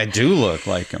thinking, maybe I do look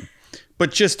like him.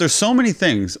 But just, there's so many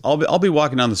things. I'll be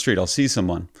walking down the street. I'll see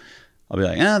someone. I'll be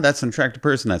like, that's an attractive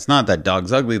person. That's not. That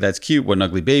dog's ugly. That's cute. What an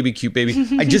ugly baby. Cute baby.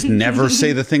 I just never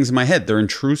say the things in my head. They're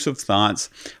intrusive thoughts.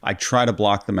 I try to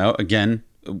block them out. Again,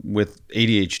 with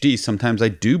ADHD, sometimes I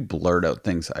do blurt out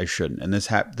things I shouldn't. And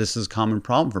this is a common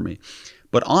problem for me.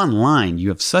 But online, you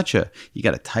have you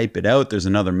got to type it out. There's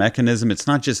another mechanism. It's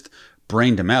not just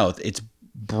brain to mouth. It's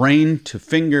brain to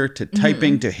finger to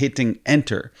typing to hitting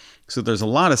enter. So there's a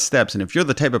lot of steps. And if you're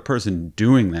the type of person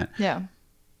doing that,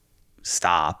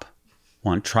 stop.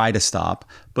 Try to stop.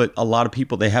 But a lot of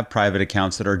people, they have private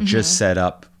accounts that are just set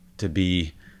up to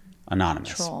be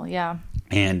anonymous. Troll, yeah.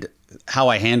 And how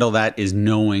I handle that is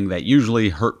knowing that usually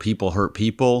hurt people,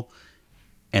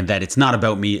 and that it's not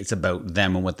about me, it's about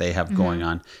them and what they have going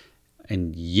on.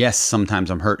 And yes,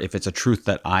 sometimes I'm hurt if it's a truth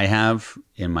that I have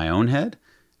in my own head,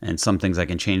 and some things I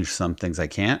can change, some things I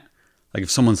can't. Like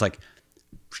if someone's like,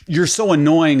 you're so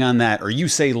annoying on that, or you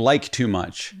say like too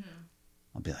much.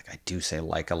 I'll be like, I do say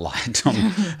like a lot.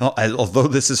 Although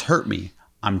this has hurt me,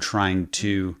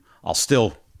 I'll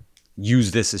still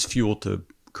use this as fuel to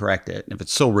correct it. And if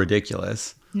it's so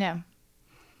ridiculous, then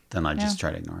I just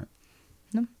try to ignore it.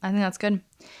 No, I think that's good.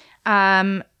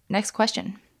 Next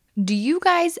question. Do you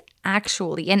guys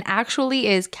actually, and actually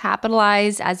is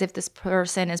capitalized as if this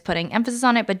person is putting emphasis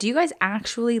on it, but do you guys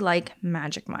actually like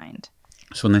Magic Mind?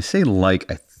 So when they say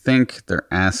like, I think they're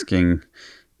asking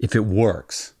if it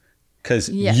works. Because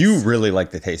you really like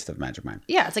the taste of Magic Mind.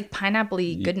 Yeah, it's like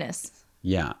pineapple-y goodness.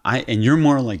 Yeah, and you're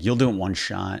more like, you'll do it one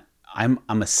shot. I'm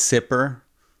a sipper.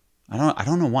 I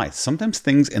don't know why. Sometimes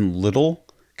things in little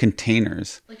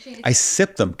containers, I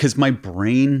sip them because my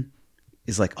brain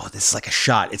is like, oh, this is like a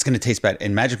shot. It's going to taste bad.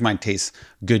 And Magic Mind tastes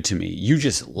good to me. You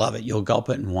just love it. You'll gulp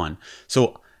it in one.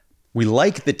 So we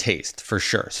like the taste for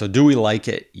sure. So do we like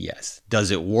it? Yes. Does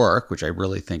it work? Which I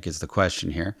really think is the question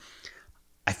here.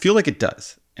 I feel like it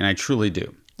does. And I truly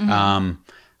do.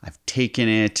 I've taken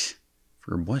it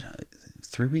for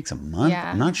 3 weeks, a month? Yeah.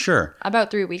 I'm not sure.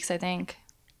 About 3 weeks, I think.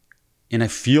 And I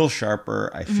feel sharper.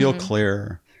 I feel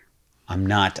clearer. I'm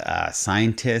not a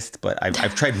scientist, but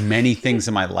I've tried many things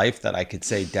in my life that I could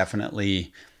say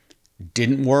definitely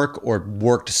didn't work or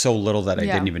worked so little that I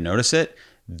didn't even notice it.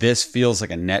 This feels like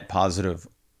a net positive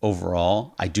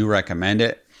overall. I do recommend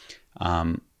it.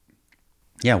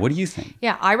 Yeah, what do you think?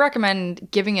 Yeah, I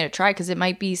recommend giving it a try because it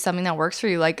might be something that works for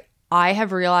you. Like, I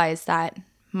have realized that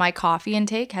my coffee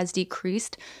intake has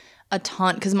decreased a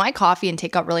ton because my coffee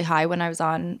intake got really high when I was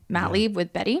on mat leave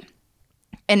with Betty.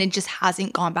 And it just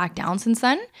hasn't gone back down since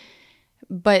then.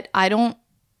 But I don't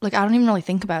even really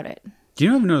think about it. Do you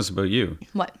know what I've noticed about you?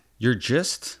 What? You're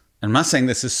just, and I'm not saying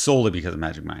this is solely because of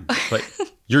Magic Mind, but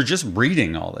you're just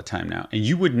reading all the time now. And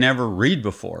you would never read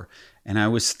before. And I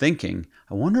was thinking,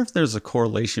 I wonder if there's a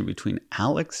correlation between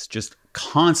Alex just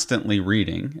constantly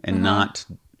reading and not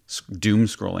doom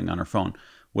scrolling on her phone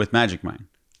with Magic Mind.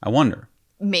 I wonder.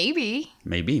 Maybe.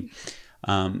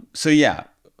 So yeah,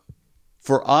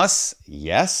 for us,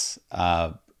 yes.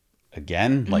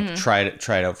 Again, like try it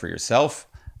out for yourself.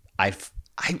 I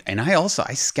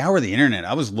scour the internet.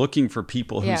 I was looking for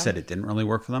people who said it didn't really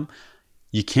work for them.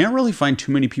 You can't really find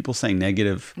too many people saying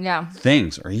negative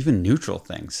things or even neutral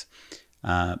things.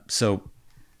 So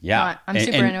yeah, I'm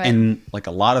super into it. And like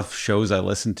a lot of shows I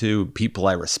listen to, people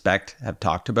I respect have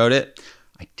talked about it.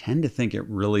 I tend to think it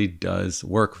really does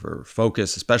work for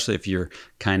focus, especially if you're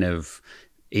kind of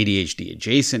ADHD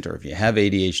adjacent, or if you have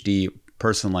ADHD,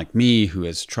 person like me who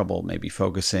has trouble maybe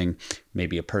focusing,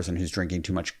 maybe a person who's drinking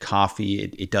too much coffee.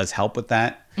 It does help with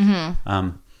that. And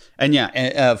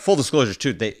yeah, full disclosure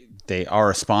too, they are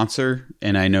a sponsor,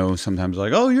 and I know sometimes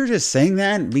like, oh, you're just saying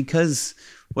that because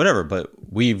whatever. But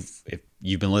if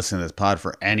you've been listening to this pod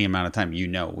for any amount of time, you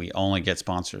know we only get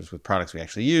sponsors with products we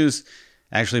actually use,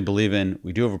 actually believe in.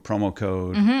 We do have a promo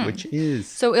code, which is...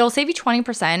 So it'll save you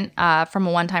 20% from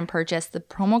a one-time purchase. The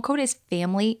promo code is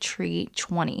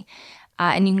FamilyTree20.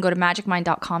 And you can go to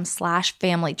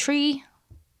magicmind.com/familytree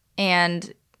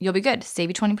and you'll be good.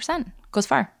 Save you 20%. Goes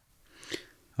far.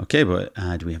 Okay, but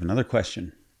do we have another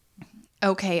question?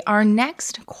 Okay, our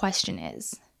next question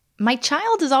is, my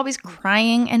child is always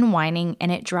crying and whining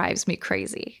and it drives me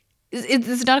crazy.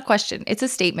 It's not a question. It's a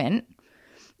statement.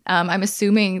 I'm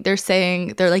assuming they're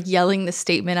like yelling the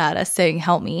statement at us saying,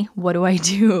 help me. What do I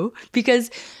do?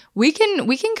 Because we can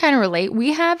kind of relate.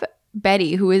 We have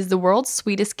Betty, who is the world's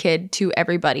sweetest kid to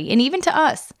everybody and even to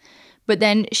us. But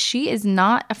then she is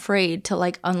not afraid to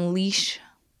like unleash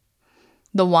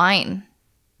the whine.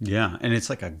 Yeah. And it's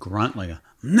like a grunt, like a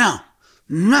no.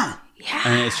 Yeah.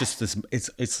 And it's just this,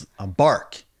 it's a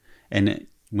bark. And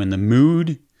when the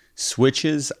mood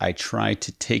switches, I try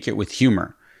to take it with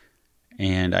humor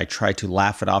and I try to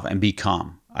laugh it off and be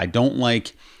calm. I don't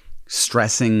like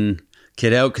stressing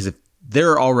kid out, because if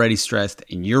they're already stressed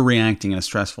and you're reacting in a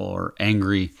stressful or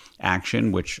angry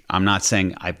action, which I'm not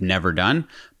saying I've never done,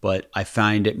 but I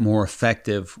find it more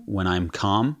effective when I'm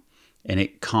calm, and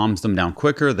it calms them down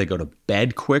quicker. They go to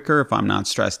bed quicker if I'm not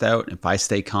stressed out. If I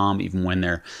stay calm, even when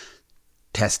they're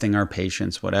testing our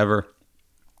patience, whatever.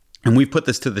 And we've put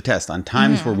this to the test on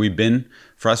times where we've been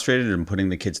frustrated and putting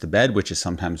the kids to bed, which is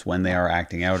sometimes when they are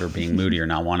acting out or being moody or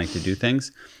not wanting to do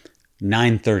things.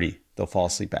 9:30. They'll fall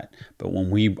asleep at. But when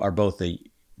we are both a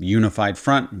unified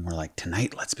front and we're like,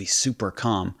 tonight, let's be super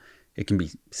calm, it can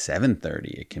be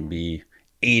 7:30. It can be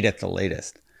 8 at the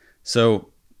latest. So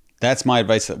that's my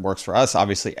advice that works for us.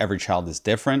 Obviously, every child is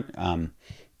different.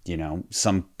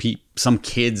 Some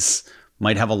kids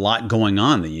might have a lot going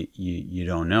on that you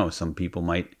don't know. Some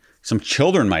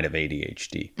children might have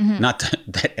ADHD. Not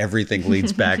that everything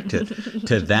leads back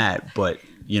to that, but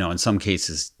in some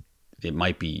cases, it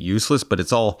might be useless, but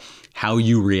it's all how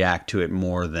you react to it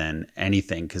more than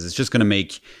anything, because it's just going to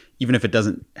make, even if it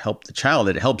doesn't help the child,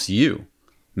 it helps you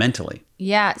mentally.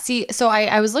 Yeah. See, so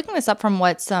I was looking this up from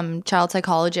what some child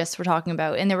psychologists were talking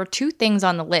about, and there were 2 things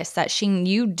on the list that Shing,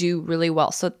 you do really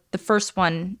well. So the first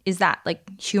one is that, like,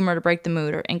 humor to break the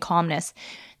mood and calmness.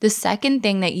 The second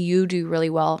thing that you do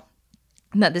really well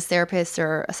that this therapist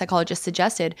or a psychologist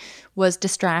suggested was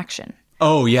distraction.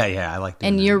 Oh, yeah. I like that.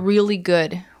 And you're really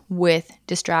good with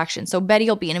distraction. So Betty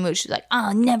will be in a mood. She's like,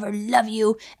 I'll never love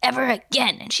you ever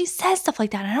again. And she says stuff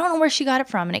like that. I don't know where she got it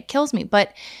from, and it kills me.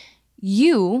 But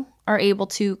you are able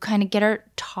to kind of get her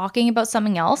talking about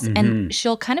something else, and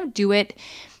she'll kind of do it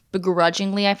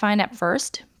begrudgingly, I find, at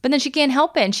first. But then she can't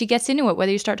help it, and she gets into it,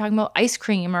 whether you start talking about ice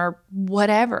cream or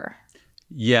whatever.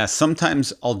 Yeah,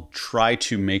 sometimes I'll try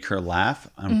to make her laugh.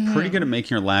 I'm pretty good at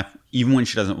making her laugh even when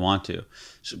she doesn't want to.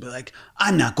 She'll be like,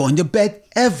 I'm not going to bed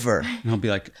ever. And I'll be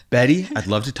like, Betty, I'd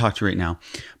love to talk to you right now,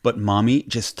 but mommy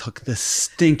just took the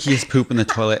stinkiest poop in the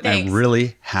toilet and I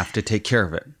really have to take care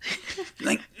of it.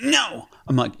 Like, no.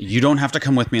 I'm like, you don't have to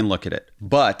come with me and look at it,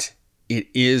 but it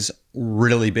is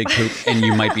really big poop and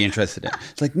you might be interested in it.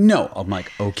 It's like, no. I'm like,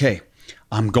 okay.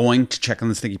 I'm going to check on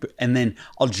the stinky poop. And then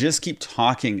I'll just keep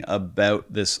talking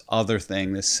about this other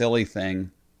thing, this silly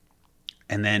thing.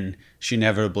 And then she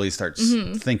inevitably starts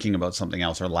thinking about something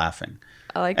else or laughing.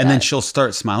 I like that. And then she'll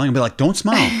start smiling and be like, don't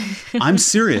smile. I'm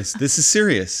serious. This is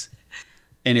serious.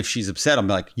 And if she's upset, I'll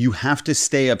be like, you have to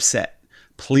stay upset.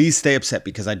 please stay upset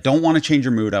because I don't want to change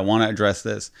your mood. I want to address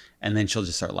this. And then she'll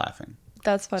just start laughing.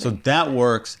 That's funny. So that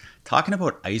works. Talking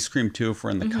about ice cream too, if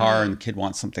we're in the car and the kid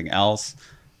wants something else,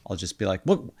 I'll just be like,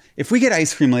 "What if we get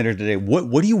ice cream later today? What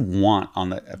do you want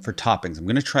for toppings? I'm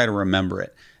going to try to remember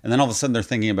it." And then all of a sudden they're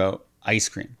thinking about ice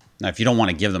cream. Now, if you don't want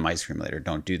to give them ice cream later,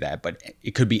 don't do that. But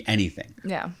it could be anything.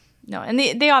 Yeah. No, and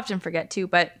they often forget too.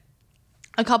 But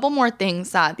a couple more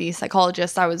things that the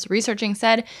psychologists I was researching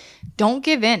said, don't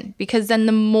give in, because then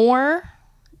the more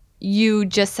you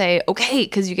just say, okay,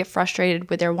 because you get frustrated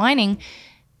with their whining,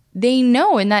 they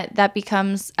know, and that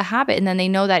becomes a habit. And then they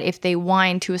know that if they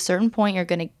whine to a certain point, you're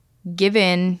going to give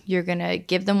in, you're going to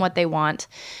give them what they want.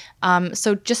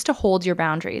 So just to hold your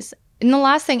boundaries. And the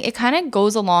last thing, it kind of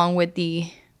goes along with the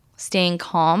staying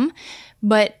calm,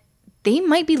 but they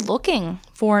might be looking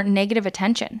for negative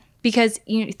attention, because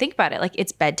you think about it, like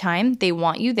it's bedtime. They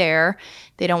want you there.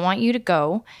 They don't want you to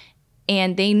go.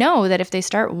 And they know that if they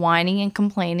start whining and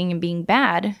complaining and being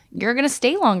bad, you're going to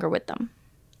stay longer with them,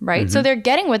 right? So they're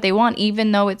getting what they want,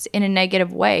 even though it's in a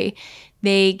negative way.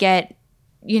 They get,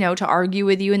 to argue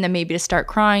with you and then maybe to start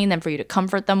crying, then for you to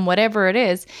comfort them, whatever it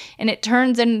is. And it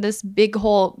turns into this big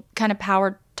whole kind of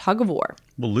power tug of war.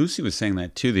 Well, Lucy was saying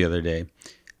that too the other day.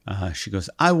 She goes,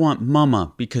 I want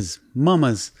mama because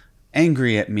mama's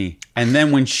angry at me. And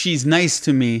then when she's nice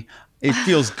to me, it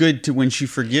feels good when she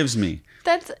forgives me.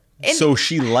 So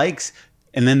she likes,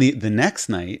 and then the next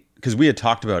night, because we had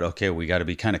talked about, okay, we got to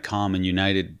be kind of calm and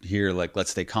united here. Like,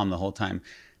 let's stay calm the whole time.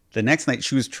 The next night,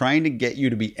 she was trying to get you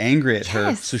to be angry at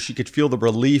her so she could feel the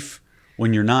relief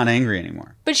when you're not angry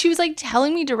anymore. But she was like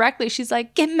telling me directly, she's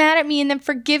like, get mad at me and then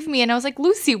forgive me. And I was like,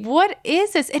 Lucy, what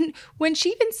is this? And when she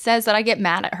even says that I get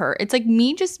mad at her, it's like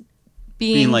me just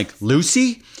being like,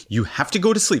 Lucy, you have to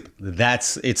go to sleep.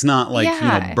 It's not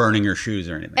like, burning your shoes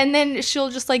or anything. And then she'll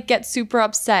just like get super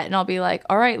upset and I'll be like,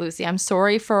 all right, Lucy, I'm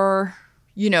sorry for,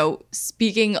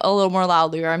 speaking a little more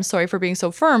loudly, or I'm sorry for being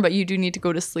so firm, but you do need to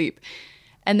go to sleep.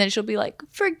 And then she'll be like,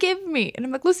 forgive me. And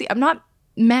I'm like, Lucy, I'm not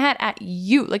mad at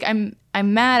you. Like I'm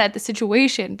mad at the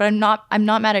situation, but I'm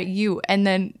not mad at you. And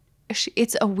then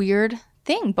it's a weird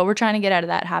thing, but we're trying to get out of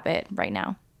that habit right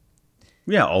now.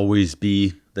 Yeah, always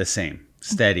be the same,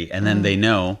 steady. And then they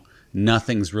know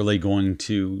nothing's really going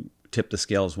to tip the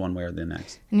scales one way or the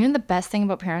next. And the best thing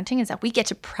about parenting is that we get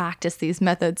to practice these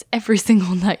methods every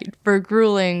single night for a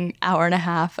grueling hour and a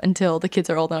half until the kids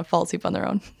are old enough to fall asleep on their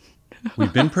own.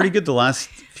 We've been pretty good the last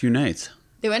few nights.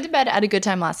 They went to bed at a good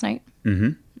time last night.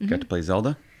 Got to play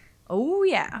Zelda. Oh,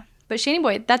 yeah. But Shani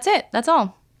boy, that's it. That's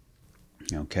all.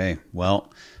 Okay.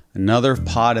 Well, another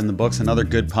pod in the books, another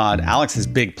good pod. Alex has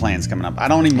big plans coming up. I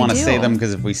don't even want to say them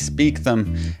because if we speak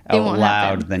them out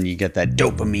loud, then you get that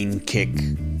dopamine kick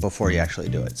before you actually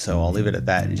do it. So I'll leave it at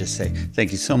that and just say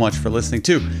thank you so much for listening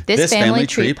to This Family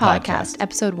Tree Podcast,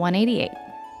 episode 188.